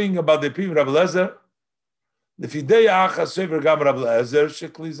 disagreeing about the opinion of Rabbi Elazar.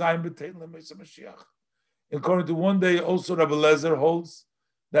 According to one day, also Rabbi Elazar holds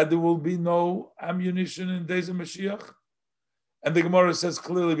that there will be no ammunition in days of Mashiach. And the Gemara says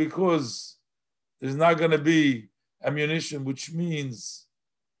clearly because there's not going to be ammunition, which means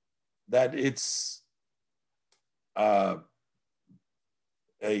that it's a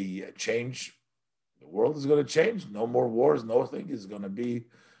change. The world is going to change. No more wars. Nothing is going to be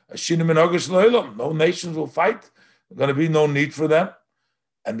a shinim and hogesh lo'elam. No nations will fight. There's going to be no need for them.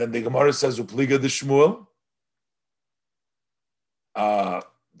 And then the Gemara says, "Upliga the Shmuel."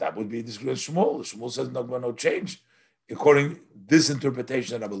 That would be this great Shmuel. The Shmuel says no change, according to this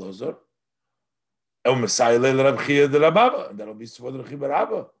interpretation of Rabbi Elazar. And that'll be for the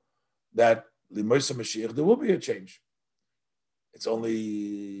Rabbi that Limoisa Mashiach there will be a change. It's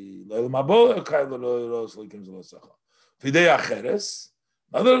only another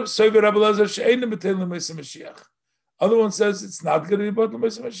Sover Rabbi Elazar she'ein b'tein Limoisa Mashiach. Other one says it's not going to be about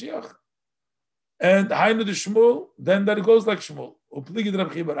Limoisa Mashiach. And Hainu the Shmuel, then that it goes like Shmuel.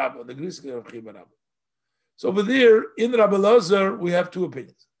 So over there, in Rabbi Elazar, we have two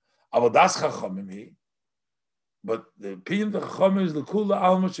opinions. But the opinion of the Chacham is the Kula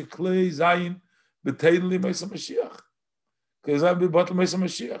Alma Sheklei Zayin B'Tein Limoisa Mashiach. Because Zayin B'Bat Limoisa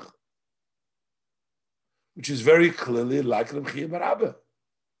Mashiach. Which is very clearly like Rabbi Barabba.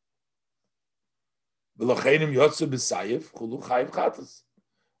 And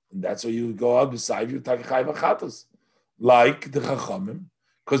that's why you go out beside you take chayv achatos, like the chachamim,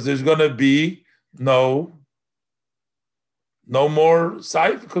 because there's going to be no more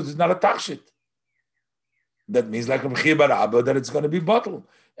saif because it's not a tachshit. That means like Rabbi that it's going to be bottled,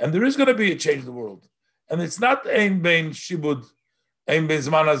 and there is going to be a change in the world, and it's not ein bein shibud, ein bein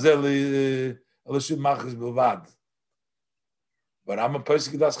zman hazel l'shib machis bilvad. But I'm a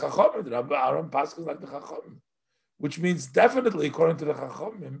person that's chachamim. Rabbi Aaron passes like the chachamim, which means definitely according to the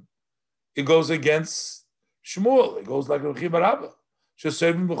chachamim, it goes against Shmuel. It goes like Rabbi Rabba.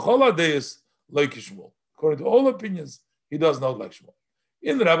 Shesevim b'chol hadayis like Shmuel. According to all opinions, he does not like Shmuel.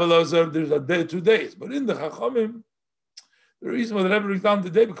 In the Rabbi Lazar, there's a day, 2 days. But in the Chachamim, the reason why the Rebbe wrote down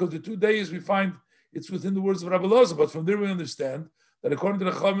the day, because the 2 days we find it's within the words of Rabbi Lazar. But from there we understand that according to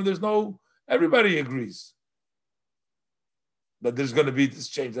the Chachamim, everybody agrees that there's going to be this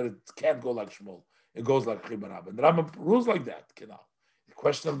change, that it can't go like Shmuel. It goes like Chibar Rabba. And the Rambam rules like that. The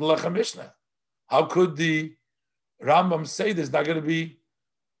question of the Lechem Mishnah. How could the Rambam say there's not going to be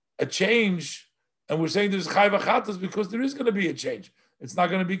a change, and we're saying there's Chayv Achatos because there is going to be a change. It's not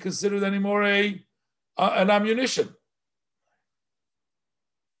going to be considered anymore an ammunition.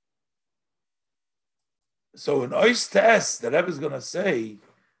 So in Ois Test, the Rebbe is going to say,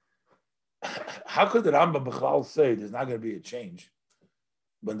 how could the Rambam B'chlal say there's not going to be a change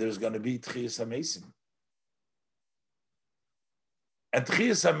when there's going to be Tchiyas HaMeisim? And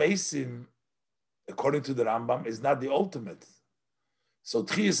Tchiyas HaMeisim, according to the Rambam, is not the ultimate. So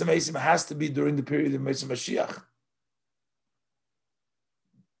Tchiyas HaMeisim has to be during the period of Mesa Mashiach.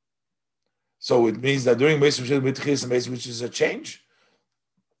 So it means that during Mesa Mashiach, with Tchiyas HaMeisim, which is a change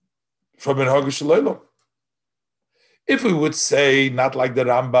from an Hagish Shaloilom. If we would say, not like the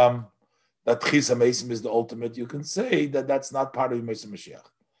Rambam, that Tchiyas HaMeisim is the ultimate, you can say that that's not part of Mesa Mashiach.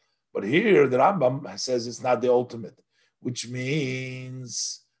 But here, the Rambam says it's not the ultimate, which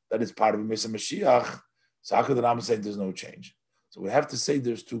means that it's part of Mesa Mashiach. So how could the Rambam say there's no change? So we have to say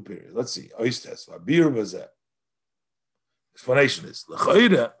there's 2 periods. Let's see. Explanation is, how does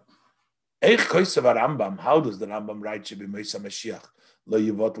the Rambam write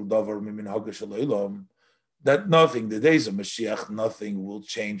that nothing, the days of Mashiach, nothing will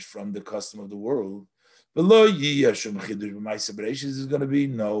change from the custom of the world. There's going to be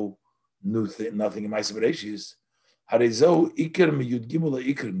no new thing, nothing in Ma'aseh Bereshis.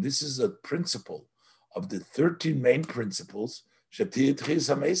 This is a principle of the 13 main principles.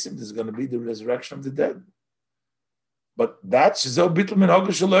 There's going to be the resurrection of the dead. But that's this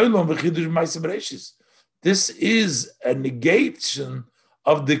is a negation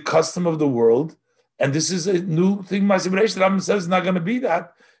of the custom of the world, and this is a new thing. The Rambam says it's not going to be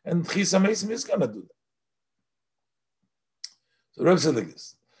that, and Tchiyas HaMeisim is going to do that. So Rabbi said like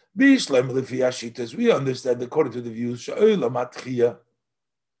this: we understand according to the views, the Olam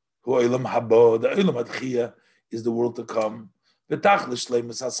Hatchiyah is the world to come, and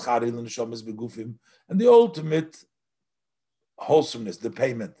the ultimate wholesomeness, the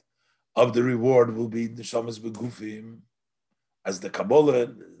payment of the reward will be the Neshamas Begufim, as the Kabbalah, as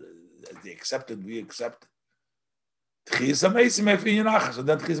they accepted, we accept. Tchiyas HaMeisim, so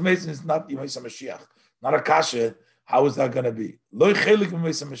then Tchiyas HaMeisim is not Yemais HaMashiach, not a kasha. How is that going to be? Lo chelik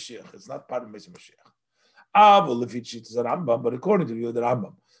Yemais HaMashiach. It's not part of Yemais HaMashiach. But according to the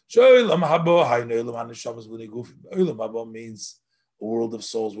Rambam, Olam Haba means a world of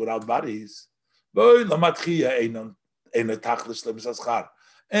souls without bodies. And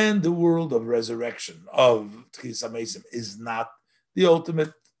the world of resurrection of Tchiyas HaMeisim is not the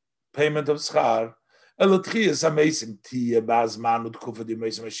ultimate payment of schar. Tchiyas HaMeisim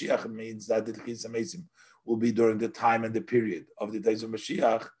means that the Tchiyas HaMeisim will be during the time and the period of the days of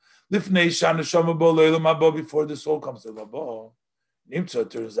Mashiach. Before the soul comes to Rabbi. Nimtza, it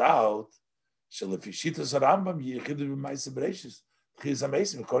turns out, according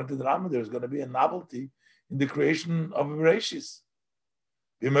to the Rambam, there's going to be a novelty in the creation of Bereshis.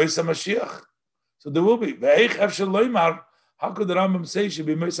 So there will be. How could the Rambam say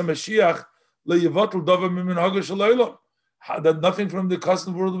that nothing from the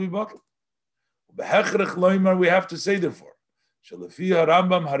custom world will be bottled? We have to say therefore.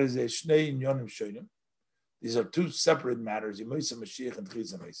 These are 2 separate matters. Yemais HaMashiach and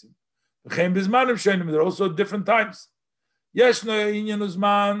Tchiyas HaMeisim. They're also different times. This is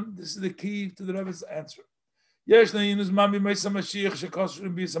the key to the Rebbe's answer. There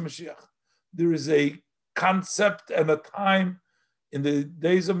is a concept and a time in the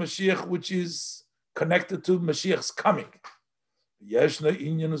days of Mashiach which is connected to Mashiach's coming.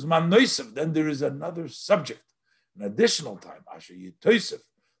 Then there is another subject, an additional time.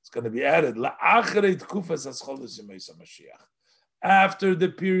 It's going to be added. After the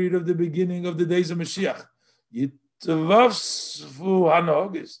period of the beginning of the days of Mashiach. There will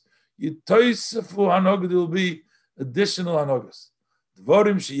be additional hanogas.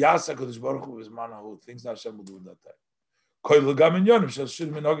 Things that Hashem will do in that time.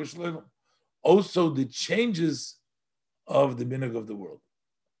 Also, the changes of the minhag of the world.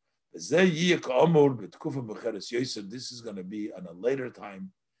 This is going to be on a later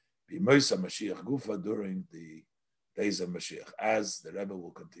time, during the days of Mashiach, as the Rebbe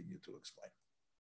will continue to explain.